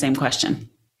in on the same question.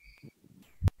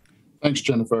 Thanks,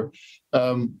 Jennifer.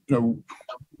 One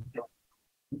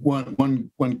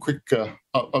quick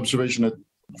observation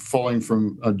following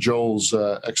from Joel's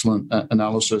excellent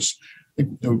analysis.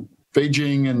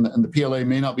 Beijing and the PLA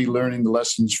may not be learning the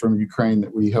lessons from Ukraine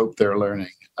that we hope they're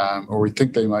learning, or we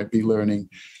think they might be learning.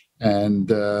 And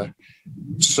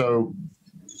so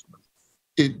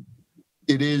it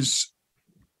is,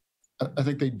 I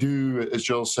think they do, as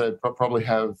Joel said, probably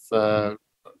have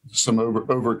some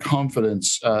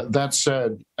overconfidence. That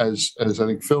said, as I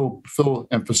think Phil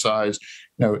emphasized,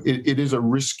 it is a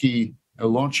risky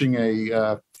launching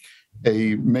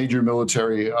a major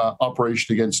military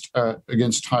operation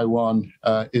against Taiwan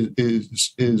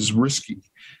is risky,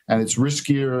 and it's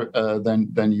riskier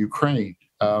than Ukraine.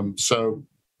 So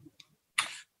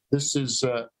this is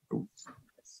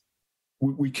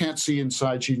we can't see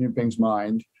inside Xi Jinping's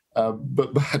mind,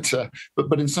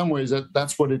 but in some ways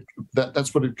that's what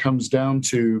it comes down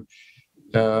to,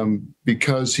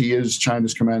 because he is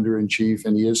China's commander in chief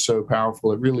and he is so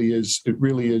powerful. It really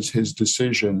is his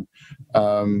decision.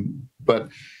 But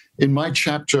in my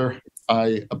chapter,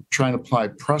 I try and apply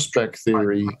prospect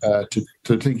theory to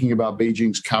thinking about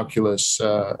Beijing's calculus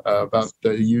about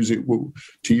to use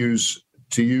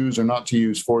or not to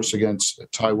use force against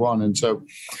Taiwan. And so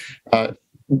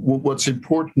what's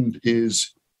important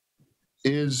is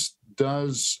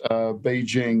does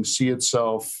Beijing see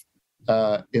itself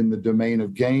in the domain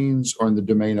of gains or in the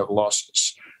domain of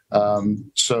losses?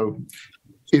 So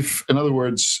if, in other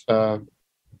words,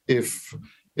 if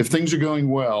things are going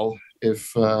well,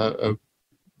 if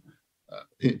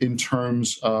in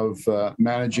terms of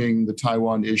managing the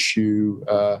Taiwan issue,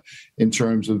 in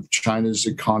terms of China's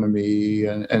economy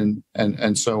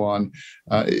and so on,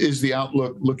 is the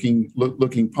outlook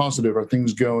looking positive? Are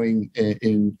things going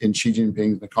in Xi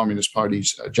Jinping, the Communist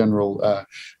Party's general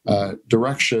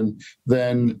direction?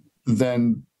 Then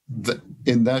in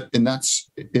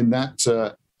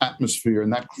that atmosphere, in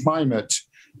that climate,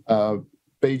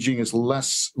 Beijing is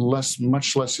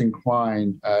much less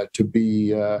inclined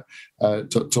to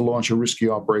launch a risky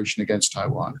operation against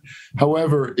Taiwan.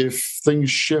 However, if things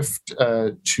shift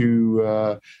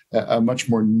to a much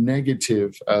more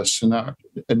negative scenario,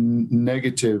 a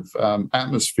negative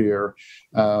atmosphere,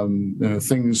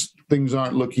 things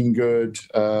aren't looking good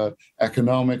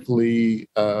economically,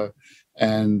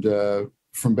 and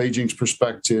from Beijing's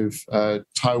perspective,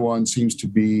 Taiwan seems to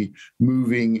be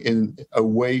moving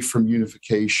away from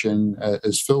unification,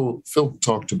 as Phil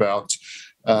talked about.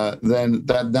 Then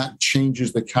that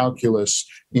changes the calculus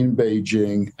in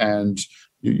Beijing, and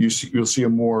you'll see a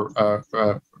more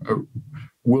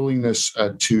willingness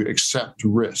to accept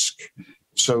risk.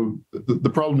 So the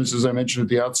problem is, as I mentioned at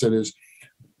the outset, is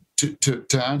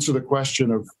to answer the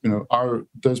question of,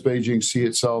 does Beijing see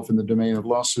itself in the domain of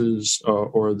losses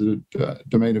or the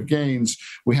domain of gains?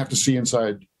 We have to see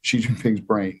inside Xi Jinping's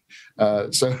brain.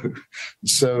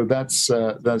 So that's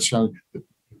the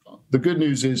good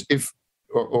news is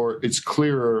it's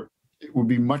clearer. It would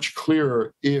be much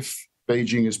clearer if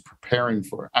Beijing is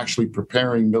actually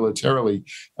preparing militarily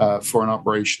for an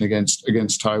operation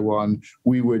against Taiwan.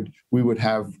 We would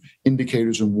have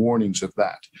indicators and warnings of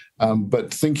that.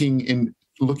 But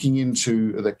looking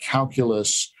into the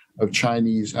calculus of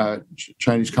Chinese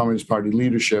Communist Party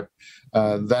leadership,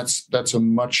 that's a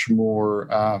much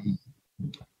more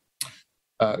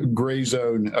gray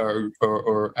zone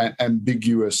or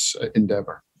ambiguous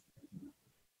endeavor.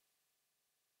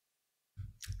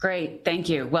 Great, thank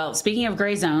you. Well, speaking of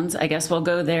gray zones, I guess we'll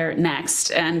go there next.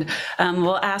 And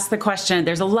we'll ask the question,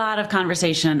 there's a lot of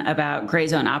conversation about gray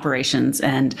zone operations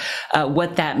and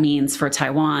what that means for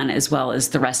Taiwan as well as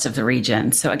the rest of the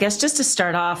region. So I guess just to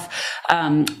start off,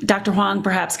 Dr. Huang,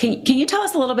 perhaps, can you tell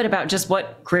us a little bit about just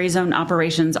what gray zone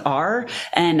operations are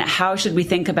and how should we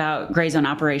think about gray zone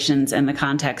operations in the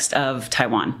context of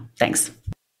Taiwan? Thanks.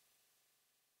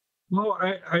 Well,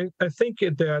 I think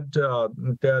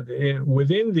that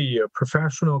within the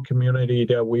professional community,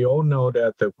 that we all know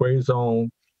that the gray zone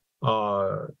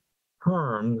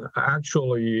term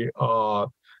actually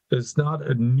is not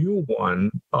a new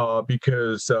one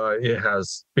because it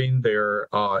has been there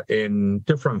in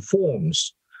different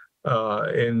forms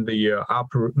in the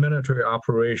military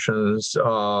operations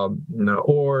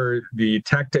or the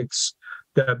tactics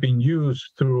that have been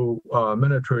used through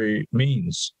military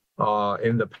means.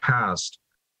 In the past.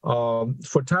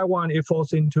 For Taiwan, it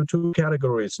falls into two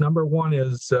categories. Number one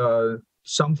is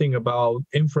something about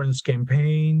influence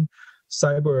campaign,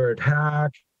 cyber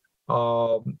attack,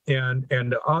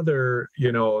 and other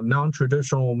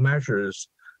non-traditional measures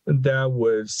that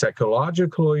would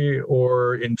psychologically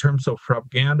or in terms of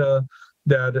propaganda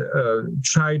that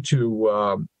try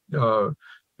to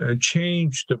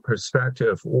change the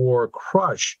perspective or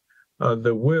crush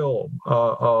the will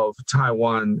of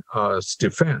Taiwan's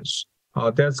defense.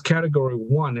 That's category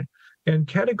one. And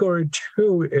category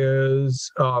two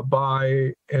is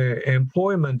by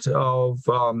employment of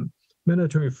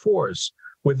military force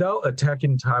without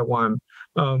attacking Taiwan,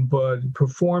 but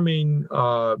performing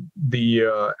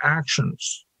the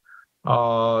actions.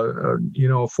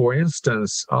 For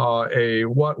instance,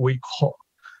 what we call,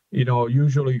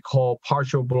 usually call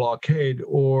partial blockade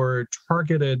or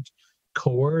targeted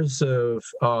coercive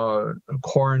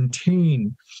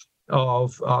quarantine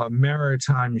of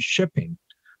maritime shipping,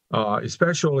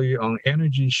 especially on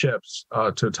energy ships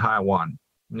to Taiwan.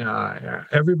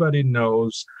 Everybody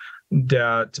knows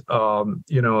that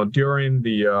during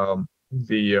the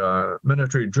the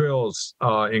military drills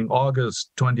in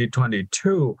August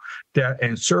 2022 that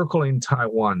encircling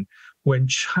Taiwan, when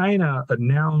China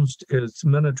announced its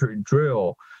military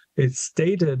drill, it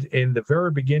stated in the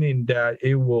very beginning that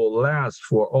it will last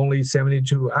for only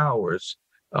 72 hours,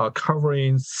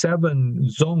 covering 7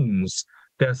 zones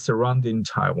that surrounding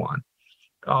Taiwan.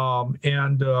 That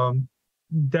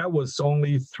was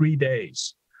only 3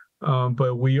 days.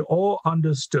 But we all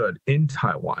understood in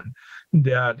Taiwan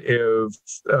that if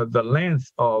the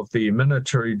length of the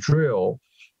military drill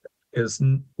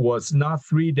was not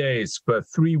 3 days, but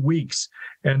 3 weeks,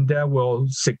 and that will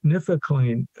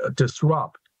significantly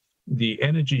disrupt the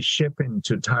energy shipping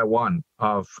to Taiwan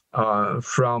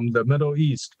from the Middle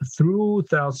East through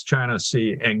South China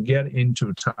Sea and get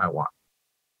into Taiwan.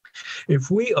 If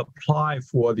we apply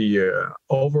for the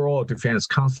overall defense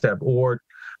concept or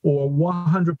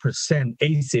 100%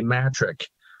 asymmetric,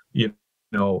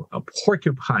 a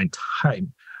porcupine type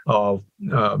of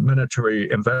military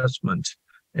investment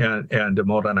and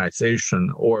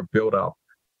modernization or build up,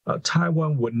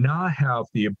 Taiwan would not have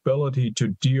the ability to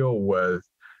deal with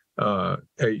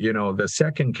the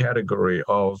second category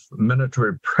of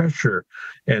military pressure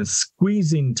and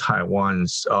squeezing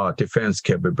Taiwan's defense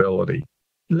capability.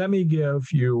 Let me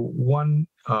give you one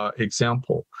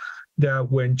example.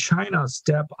 That when China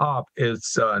stepped up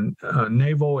its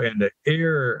naval and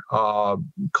air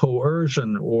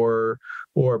coercion or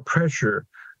pressure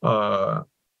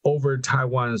over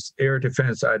Taiwan's air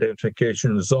defense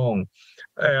identification zone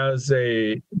as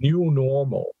a new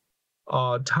normal,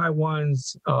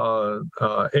 Taiwan's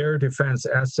air defense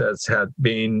assets had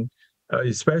been,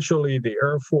 especially the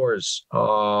Air Force,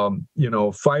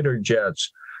 fighter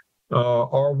jets,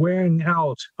 are wearing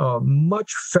out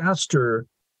much faster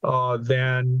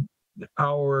than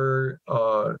our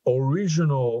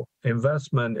original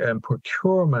investment and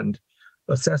procurement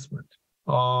assessment.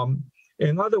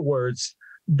 In other words,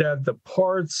 that the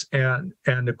parts and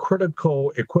the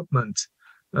critical equipment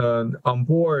on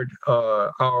board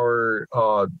our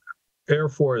Air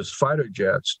Force fighter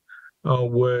jets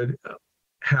would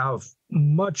have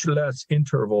much less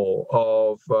interval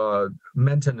of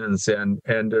maintenance and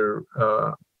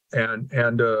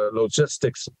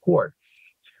logistics support.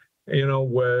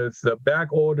 With the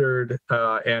back-ordered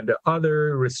and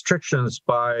other restrictions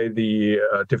by the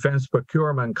defense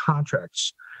procurement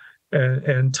contracts,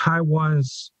 and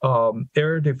Taiwan's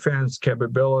air defense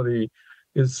capability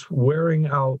is wearing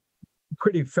out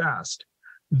pretty fast.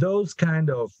 Those kind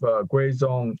of gray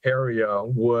zone area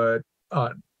would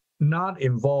not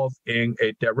involve in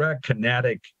a direct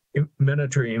kinetic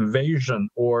military invasion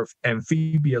or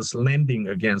amphibious landing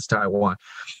against Taiwan,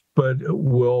 but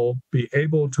will be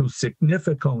able to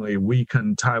significantly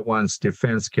weaken Taiwan's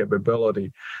defense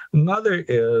capability. Another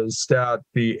is that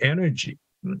the energy,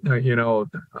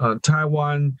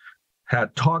 Taiwan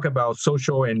had talked about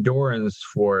social endurance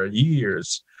for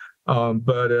years,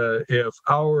 but if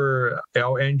our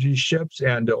LNG ships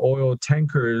and the oil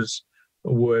tankers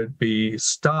would be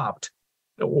stopped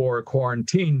or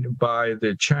quarantined by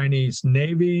the Chinese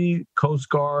Navy, Coast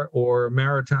Guard, or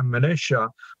maritime militia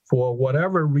for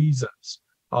whatever reasons.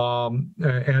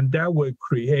 And that would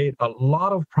create a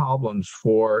lot of problems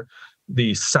for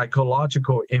the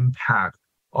psychological impact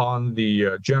on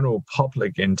the general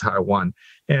public in Taiwan.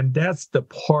 And that's the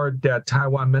part that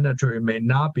Taiwan military may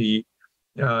not be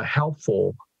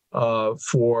helpful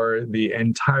for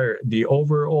the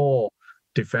overall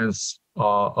defense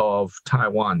of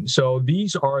Taiwan. So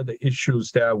these are the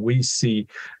issues that we see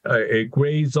a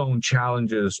gray zone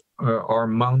challenges are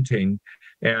mounting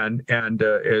and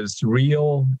is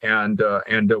real, and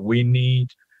we need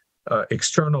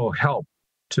external help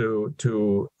to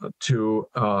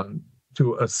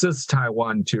assist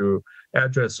Taiwan to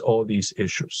address all these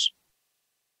issues.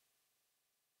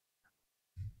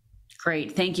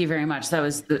 Great. Thank you very much. That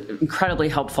was incredibly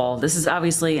helpful. This is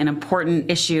obviously an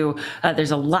important issue. There's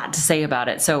a lot to say about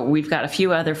it. So we've got a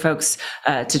few other folks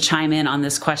to chime in on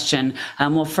this question.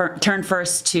 We'll turn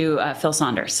first to Phil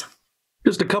Saunders.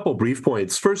 Just a couple brief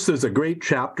points. First, there's a great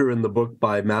chapter in the book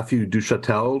by Matthew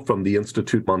Duchatel from the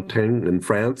Institut Montaigne in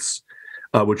France,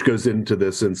 which goes into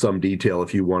this in some detail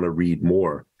if you want to read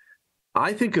more.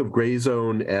 I think of gray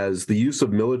zone as the use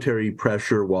of military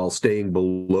pressure while staying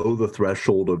below the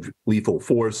threshold of lethal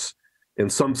force,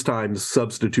 and sometimes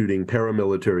substituting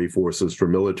paramilitary forces for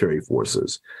military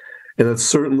forces. And that's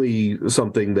certainly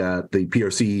something that the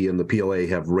PRC and the PLA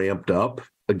have ramped up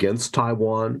against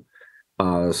Taiwan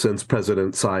since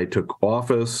President Tsai took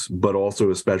office, but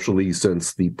also especially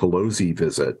since the Pelosi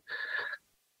visit.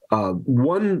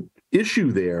 One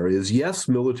issue there is, yes,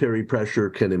 military pressure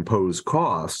can impose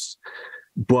costs,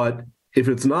 but if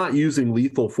it's not using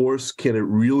lethal force, can it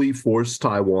really force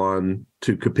Taiwan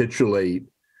to capitulate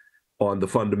on the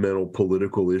fundamental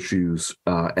political issues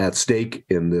at stake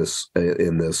in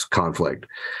this conflict?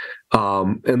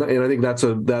 And I think that's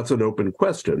an open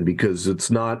question, because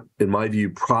it's not, in my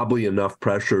view, probably enough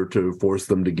pressure to force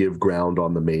them to give ground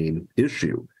on the main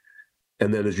issue.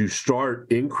 And then as you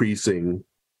start increasing,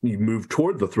 you move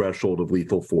toward the threshold of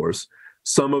lethal force.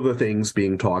 Some of the things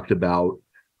being talked about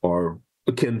are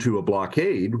akin to a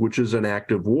blockade, which is an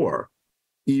act of war,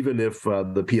 even if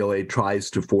the PLA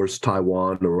tries to force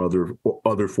Taiwan or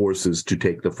other forces to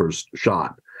take the first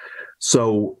shot.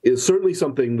 So it's certainly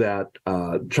something that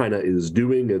China is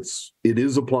doing. It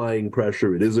is applying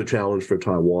pressure. It is a challenge for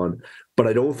Taiwan, but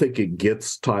I don't think it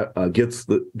gets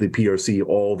the PRC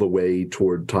all the way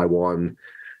toward Taiwan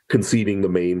conceding the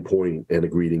main point and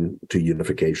agreeing to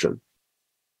unification.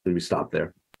 Let me stop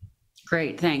there.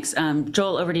 Great, thanks.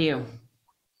 Joel, over to you.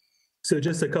 So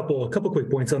just a couple quick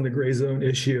points on the gray zone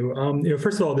issue.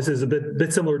 First of all, this is a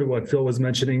bit similar to what Phil was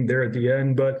mentioning there at the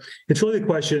end, but it's really the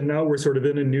question. Now we're sort of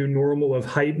in a new normal of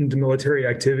heightened military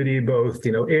activity, both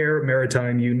air,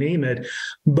 maritime, you name it.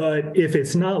 But if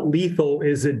it's not lethal,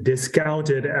 is it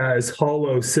discounted as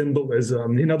hollow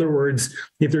symbolism? In other words,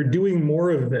 if they're doing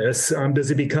more of this, does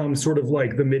it become sort of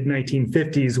like the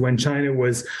mid-1950s when China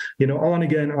was, on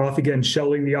again, off again,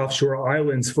 shelling the offshore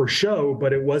islands for show,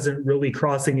 but it wasn't really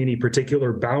crossing any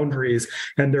particular boundaries,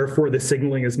 and therefore the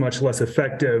signaling is much less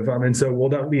effective. And so will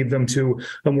that lead them to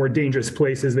a more dangerous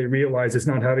place as they realize it's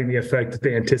not having the effect that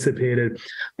they anticipated?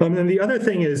 And the other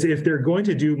thing is, if they're going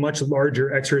to do much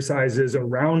larger exercises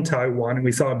around Taiwan, and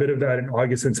we saw a bit of that in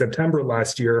August and September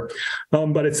last year,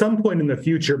 but at some point in the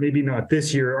future, maybe not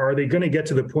this year, are they going to get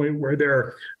to the point where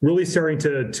they're really starting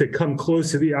to come close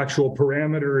to the actual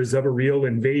parameters of a real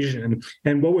invasion?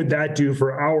 And what would that do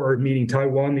for our, meaning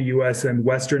Taiwan, the U.S., and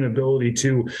Western ability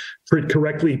to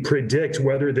correctly predict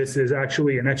whether this is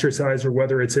actually an exercise or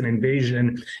whether it's an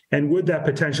invasion? And would that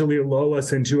potentially lull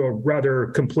us into a rather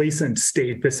complacent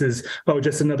state? This is,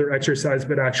 just another exercise,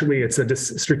 but actually it's a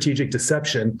strategic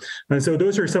deception. And so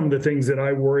those are some of the things that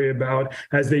I worry about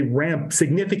as they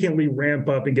significantly ramp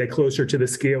up and get closer to the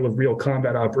scale of real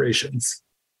combat operations.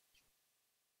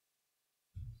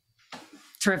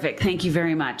 Terrific. Thank you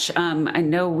very much. I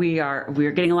know we are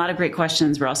getting a lot of great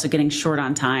questions. We're also getting short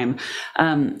on time.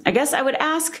 I guess I would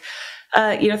ask,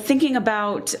 thinking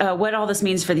about what all this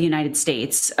means for the United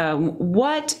States,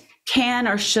 what can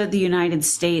or should the United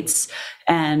States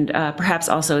and perhaps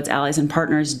also its allies and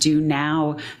partners do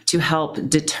now to help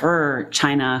deter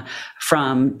China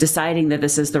from deciding that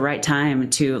this is the right time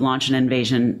to launch an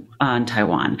invasion on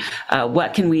Taiwan?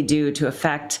 What can we do to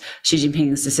affect Xi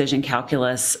Jinping's decision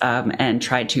calculus and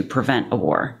try to prevent a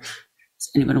war?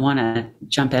 Does anyone want to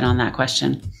jump in on that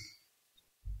question?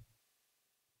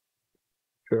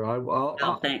 Sure.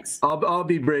 Thanks. I'll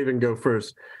be brave and go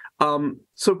first.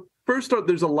 So first,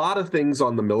 there's a lot of things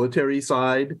on the military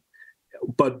side,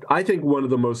 but I think one of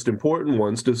the most important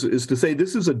ones is to say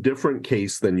this is a different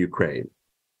case than Ukraine.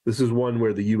 This is one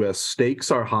where the U.S.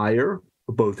 stakes are higher,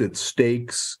 both its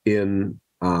stakes in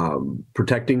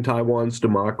protecting Taiwan's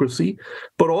democracy,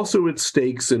 but also its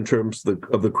stakes in terms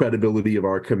of the credibility of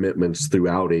our commitments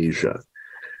throughout Asia.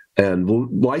 And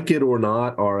like it or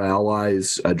not, our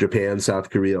allies, Japan, South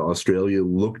Korea, Australia,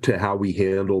 look to how we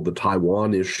handle the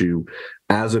Taiwan issue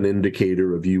as an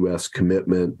indicator of U.S.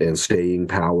 commitment and staying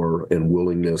power and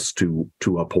willingness to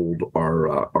uphold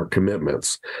our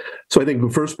commitments. So I think the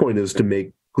first point is to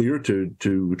make clear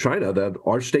to China that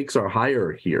our stakes are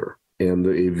higher here. And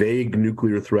a vague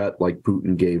nuclear threat like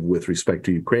Putin gave with respect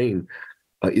to Ukraine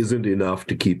isn't enough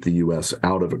to keep the U.S.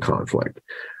 out of a conflict.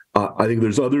 I think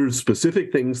there's other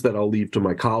specific things that I'll leave to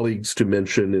my colleagues to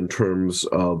mention in terms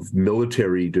of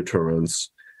military deterrence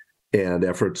and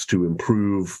efforts to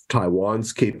improve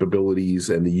Taiwan's capabilities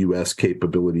and the U.S.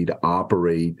 capability to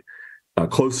operate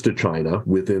close to China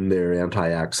within their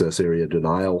anti-access area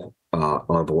denial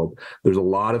envelope. There's a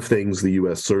lot of things the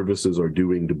U.S. services are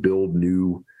doing to build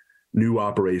new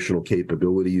operational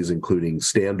capabilities, including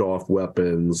standoff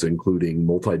weapons, including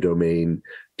multi-domain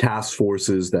task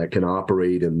forces that can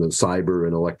operate in the cyber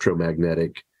and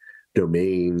electromagnetic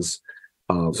domains.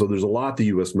 So there's a lot the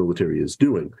U.S. military is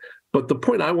doing. But the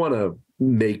point I want to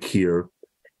make here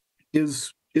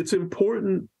is it's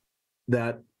important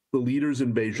that the leaders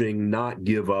in Beijing not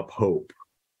give up hope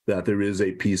that there is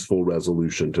a peaceful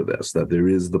resolution to this, that there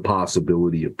is the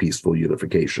possibility of peaceful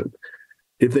unification.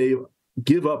 If they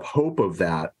give up hope of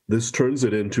that, this turns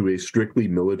it into a strictly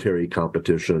military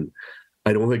competition.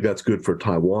 I don't think that's good for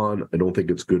Taiwan. I don't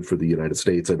think it's good for the United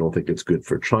States. I don't think it's good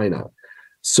for China.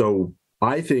 So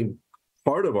I think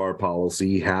part of our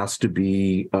policy has to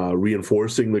be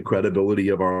reinforcing the credibility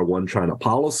of our one China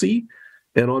policy,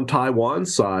 and on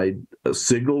Taiwan's side,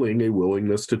 signaling a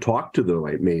willingness to talk to the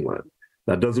mainland.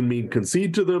 That doesn't mean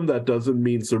concede to them, that doesn't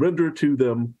mean surrender to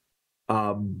them,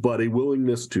 but a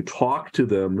willingness to talk to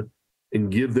them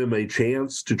and give them a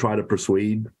chance to try to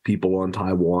persuade people on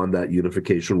Taiwan that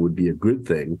unification would be a good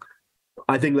thing.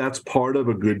 I think that's part of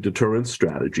a good deterrence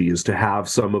strategy, is to have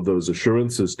some of those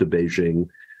assurances to Beijing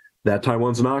that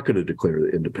Taiwan's not going to declare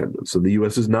independence and the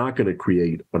U.S. is not going to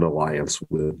create an alliance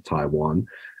with Taiwan.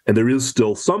 And there is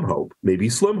still some hope, maybe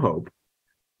slim hope,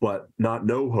 but not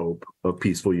no hope of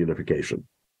peaceful unification.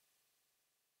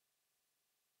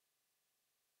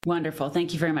 Wonderful.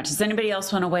 Thank you very much. Does anybody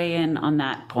else want to weigh in on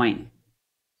that point?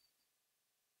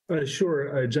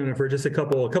 Sure, Jennifer. Just a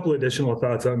couple additional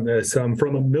thoughts on this.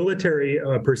 From a military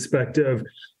perspective,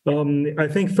 I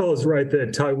think Phil is right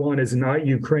that Taiwan is not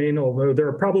Ukraine, although there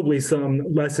are probably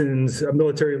some lessons,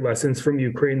 military lessons from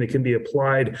Ukraine that can be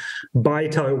applied by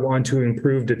Taiwan to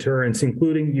improve deterrence,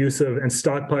 including use of and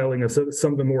stockpiling of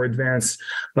some of the more advanced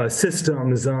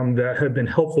systems that have been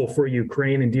helpful for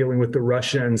Ukraine in dealing with the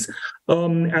Russians.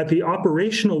 At the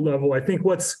operational level, I think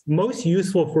what's most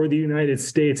useful for the United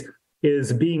States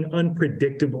is being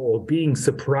unpredictable, being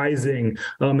surprising,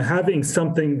 having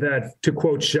something that, to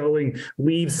quote Schelling,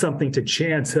 leaves something to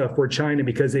chance for China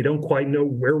because they don't quite know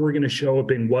where we're going to show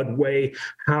up, in what way,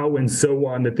 how, and so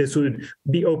on, that this would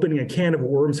be opening a can of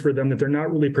worms for them that they're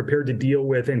not really prepared to deal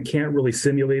with and can't really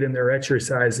simulate in their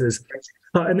exercises.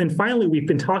 And then finally, we've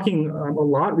been talking a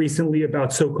lot recently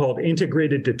about so-called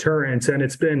integrated deterrence, and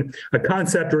it's been a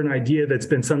concept or an idea that's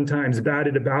been sometimes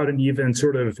batted about and even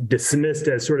sort of dismissed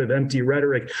as sort of empty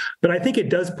rhetoric. But I think it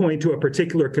does point to a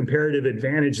particular comparative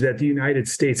advantage that the United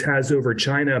States has over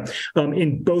China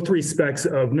in both respects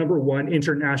of, number one,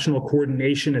 international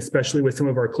coordination, especially with some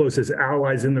of our closest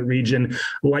allies in the region,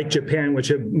 like Japan, which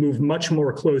have moved much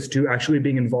more close to actually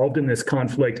being involved in this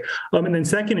conflict. And then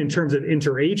second, in terms of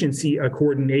interagency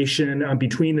coordination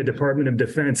between the Department of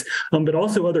Defense, but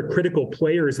also other critical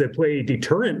players that play a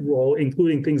deterrent role,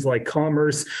 including things like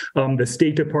commerce, the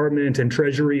State Department and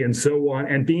Treasury and so on,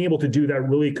 and being able to do that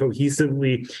really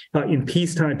cohesively in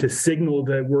peacetime to signal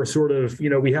that we're sort of,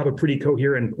 we have a pretty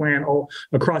coherent plan all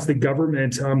across the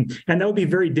government. And that would be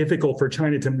very difficult for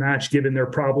China to match given their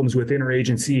problems with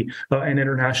interagency and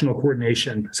international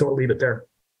coordination. So I'll leave it there.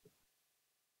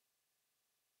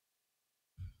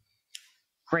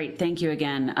 Great. Thank you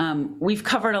again. We've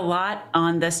covered a lot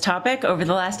on this topic over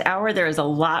the last hour. There is a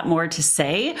lot more to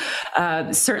say.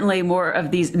 Certainly more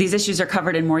of these issues are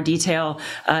covered in more detail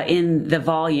in the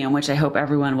volume, which I hope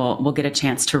everyone will get a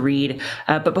chance to read.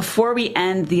 But before we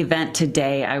end the event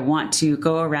today, I want to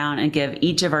go around and give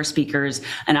each of our speakers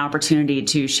an opportunity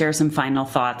to share some final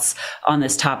thoughts on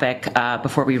this topic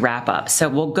before we wrap up. So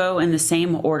we'll go in the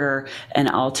same order, and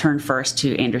I'll turn first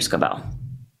to Andrew Scobell.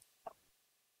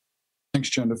 Thanks,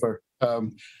 Jennifer. I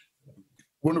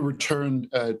want to return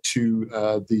to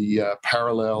the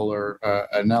parallel or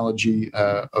analogy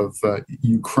of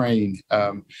Ukraine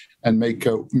and make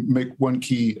one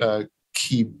key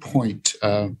point.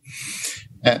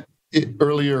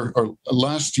 Earlier or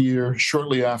last year,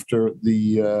 shortly after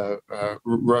the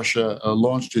Russia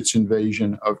launched its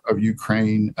invasion of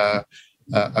Ukraine,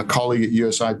 a colleague at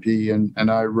USIP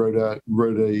and I wrote a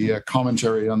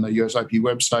commentary on the USIP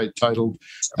website titled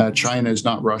 "China is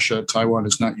not Russia, Taiwan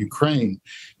is not Ukraine,"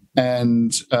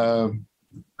 and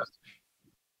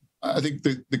I think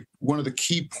one of the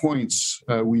key points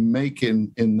we make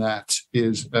in that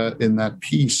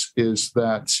piece is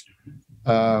that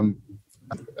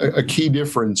a key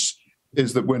difference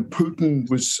is that when Vladimir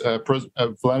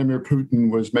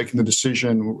Putin was making the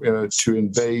decision to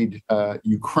invade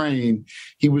Ukraine,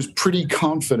 he was pretty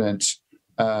confident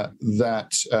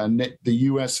that the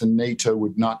U.S. and NATO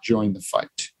would not join the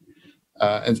fight.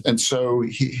 And so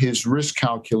his risk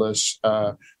calculus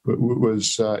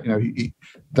was,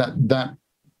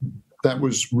 that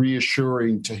was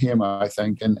reassuring to him, I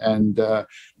think, and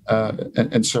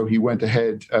so he went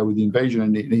ahead with the invasion,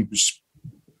 and he was.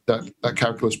 That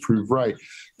calculus proved right.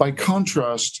 By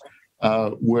contrast,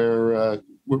 where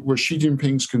Xi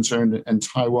Jinping's concerned and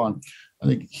Taiwan, I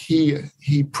think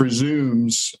he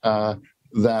presumes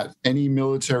that any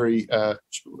military,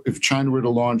 if China were to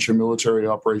launch a military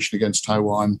operation against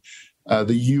Taiwan,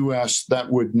 the U.S., that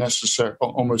would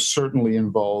almost certainly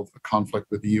involve a conflict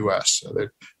with the U.S.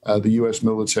 The U.S.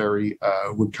 military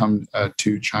would come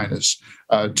to Taiwan's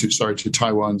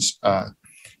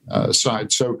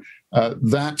side. So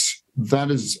that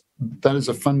that is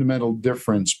a fundamental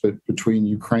difference between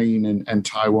Ukraine and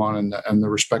Taiwan and the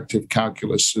respective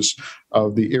calculuses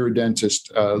of the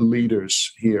irredentist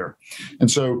leaders here. And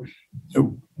so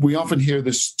we often hear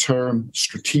this term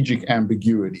strategic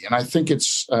ambiguity, and I think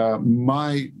it's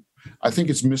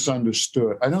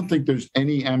misunderstood. I don't think there's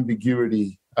any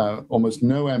ambiguity, almost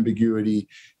no ambiguity,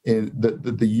 in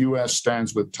that the U.S.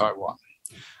 stands with Taiwan.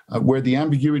 Where the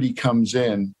ambiguity comes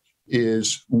in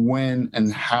is when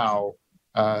and how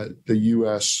the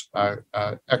U.S.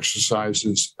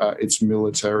 exercises its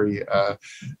military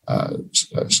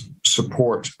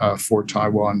support for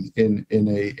Taiwan in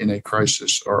a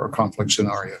crisis or a conflict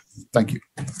scenario. Thank you.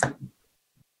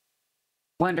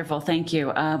 Wonderful. Thank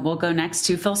you. We'll go next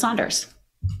to Phil Saunders.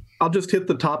 I'll just hit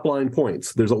the top line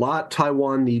points. There's a lot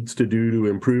Taiwan needs to do to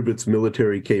improve its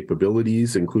military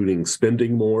capabilities, including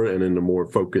spending more and in a more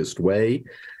focused way.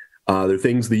 There are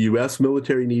things the U.S.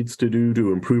 military needs to do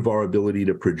to improve our ability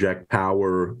to project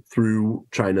power through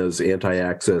China's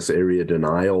anti-access area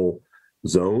denial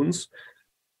zones.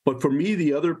 But for me,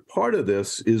 the other part of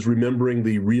this is remembering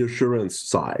the reassurance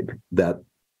side, that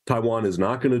Taiwan is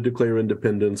not going to declare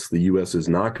independence. The U.S. is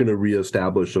not going to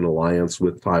reestablish an alliance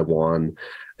with Taiwan.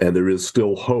 And there is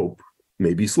still hope,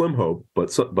 maybe slim hope,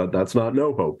 but that's not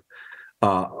no hope,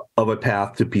 of a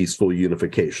path to peaceful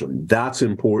unification. That's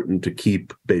important to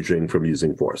keep Beijing from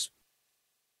using force.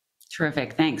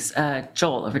 Terrific. Thanks.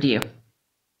 Joel, over to you.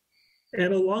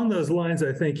 And along those lines,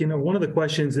 I think, one of the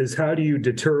questions is, how do you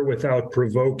deter without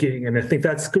provoking? And I think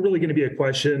that's really going to be a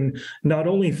question not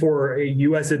only for a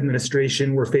U.S.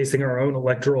 administration. We're facing our own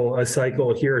electoral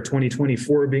cycle here,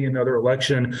 2024 being another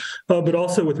election, but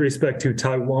also with respect to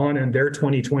Taiwan and their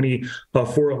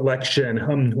 2024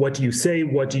 election. What do you say?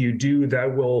 What do you do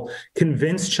that will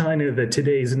convince China that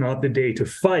today is not the day to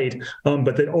fight,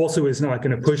 but that also is not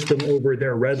going to push them over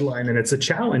their red line? And it's a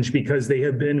challenge because they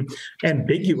have been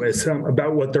ambiguous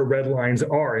about what their red lines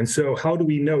are. And so how do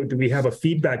we know? Do we have a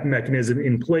feedback mechanism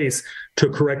in place to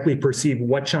correctly perceive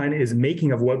what China is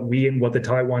making of what we and what the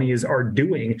Taiwanese are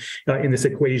doing in this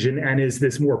equation? And is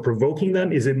this more provoking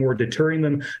them? Is it more deterring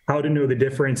them? How to know the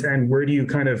difference? And where do you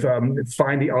kind of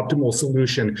find the optimal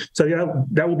solution? So yeah,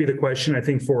 that will be the question, I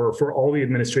think, for all the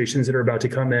administrations that are about to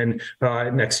come in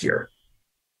next year.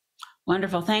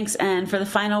 Wonderful. Thanks. And for the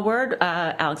final word,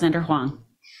 Alexander Huang.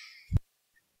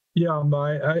 Yeah,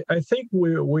 I think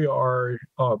we are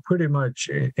pretty much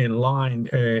in line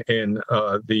in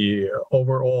the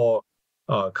overall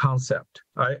concept.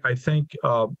 I think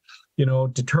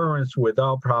deterrence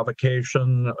without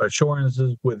provocation,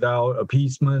 assurances without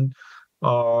appeasement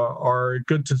are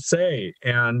good to say,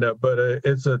 but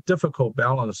it's a difficult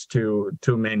balance to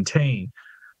maintain.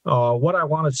 What I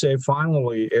want to say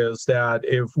finally is that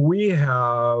if we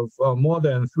have more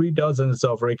than 3 dozens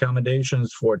of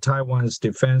recommendations for Taiwan's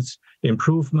defense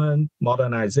improvement,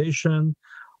 modernization,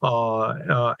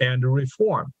 and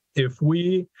reform, if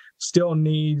we still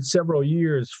need several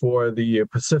years for the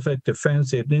Pacific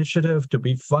Defense Initiative to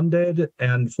be funded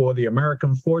and for the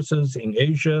American forces in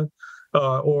Asia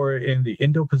or in the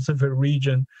Indo-Pacific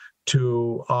region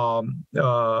to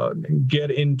get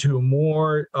into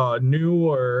more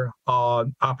newer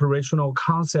operational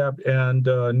concept and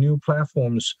new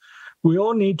platforms, we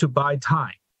all need to buy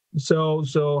time. So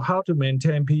how to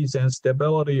maintain peace and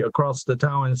stability across the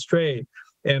Taiwan Strait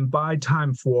and buy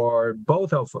time for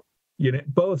both the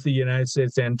United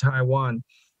States and Taiwan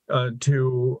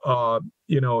to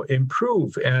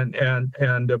improve and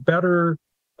better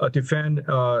defend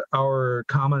our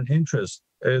common interests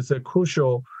is a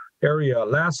crucial area.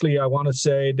 Lastly, I want to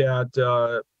say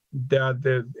that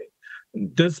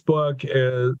this book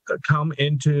come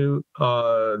into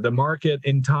the market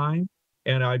in time,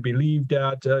 and I believe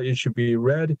that it should be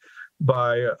read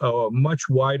by a much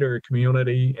wider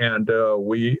community. And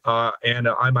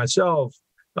I myself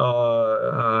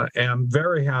am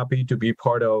very happy to be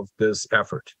part of this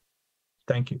effort.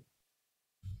 Thank you.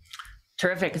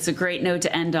 Terrific. It's a great note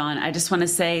to end on. I just want to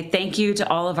say thank you to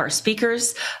all of our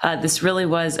speakers. This really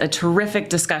was a terrific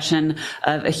discussion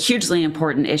of a hugely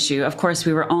important issue. Of course,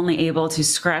 we were only able to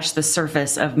scratch the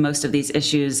surface of most of these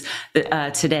issues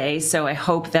today. So I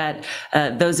hope that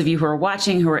those of you who are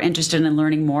watching, who are interested in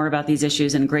learning more about these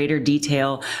issues in greater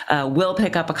detail, will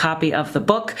pick up a copy of the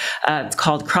book. It's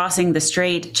called Crossing the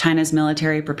Strait, China's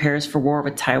Military Prepares for War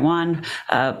with Taiwan,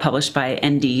 published by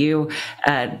NDU.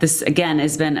 This, again,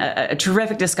 has been a terrific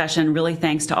discussion. Really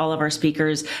thanks to all of our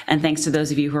speakers, and thanks to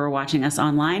those of you who are watching us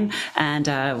online. And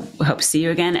hope to see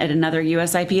you again at another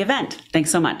USIP event. Thanks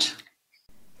so much.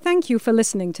 Thank you for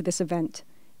listening to this event.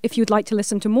 If you'd like to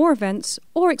listen to more events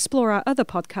or explore our other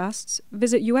podcasts,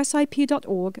 visit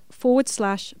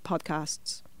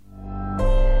usip.org/podcasts.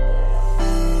 Bye.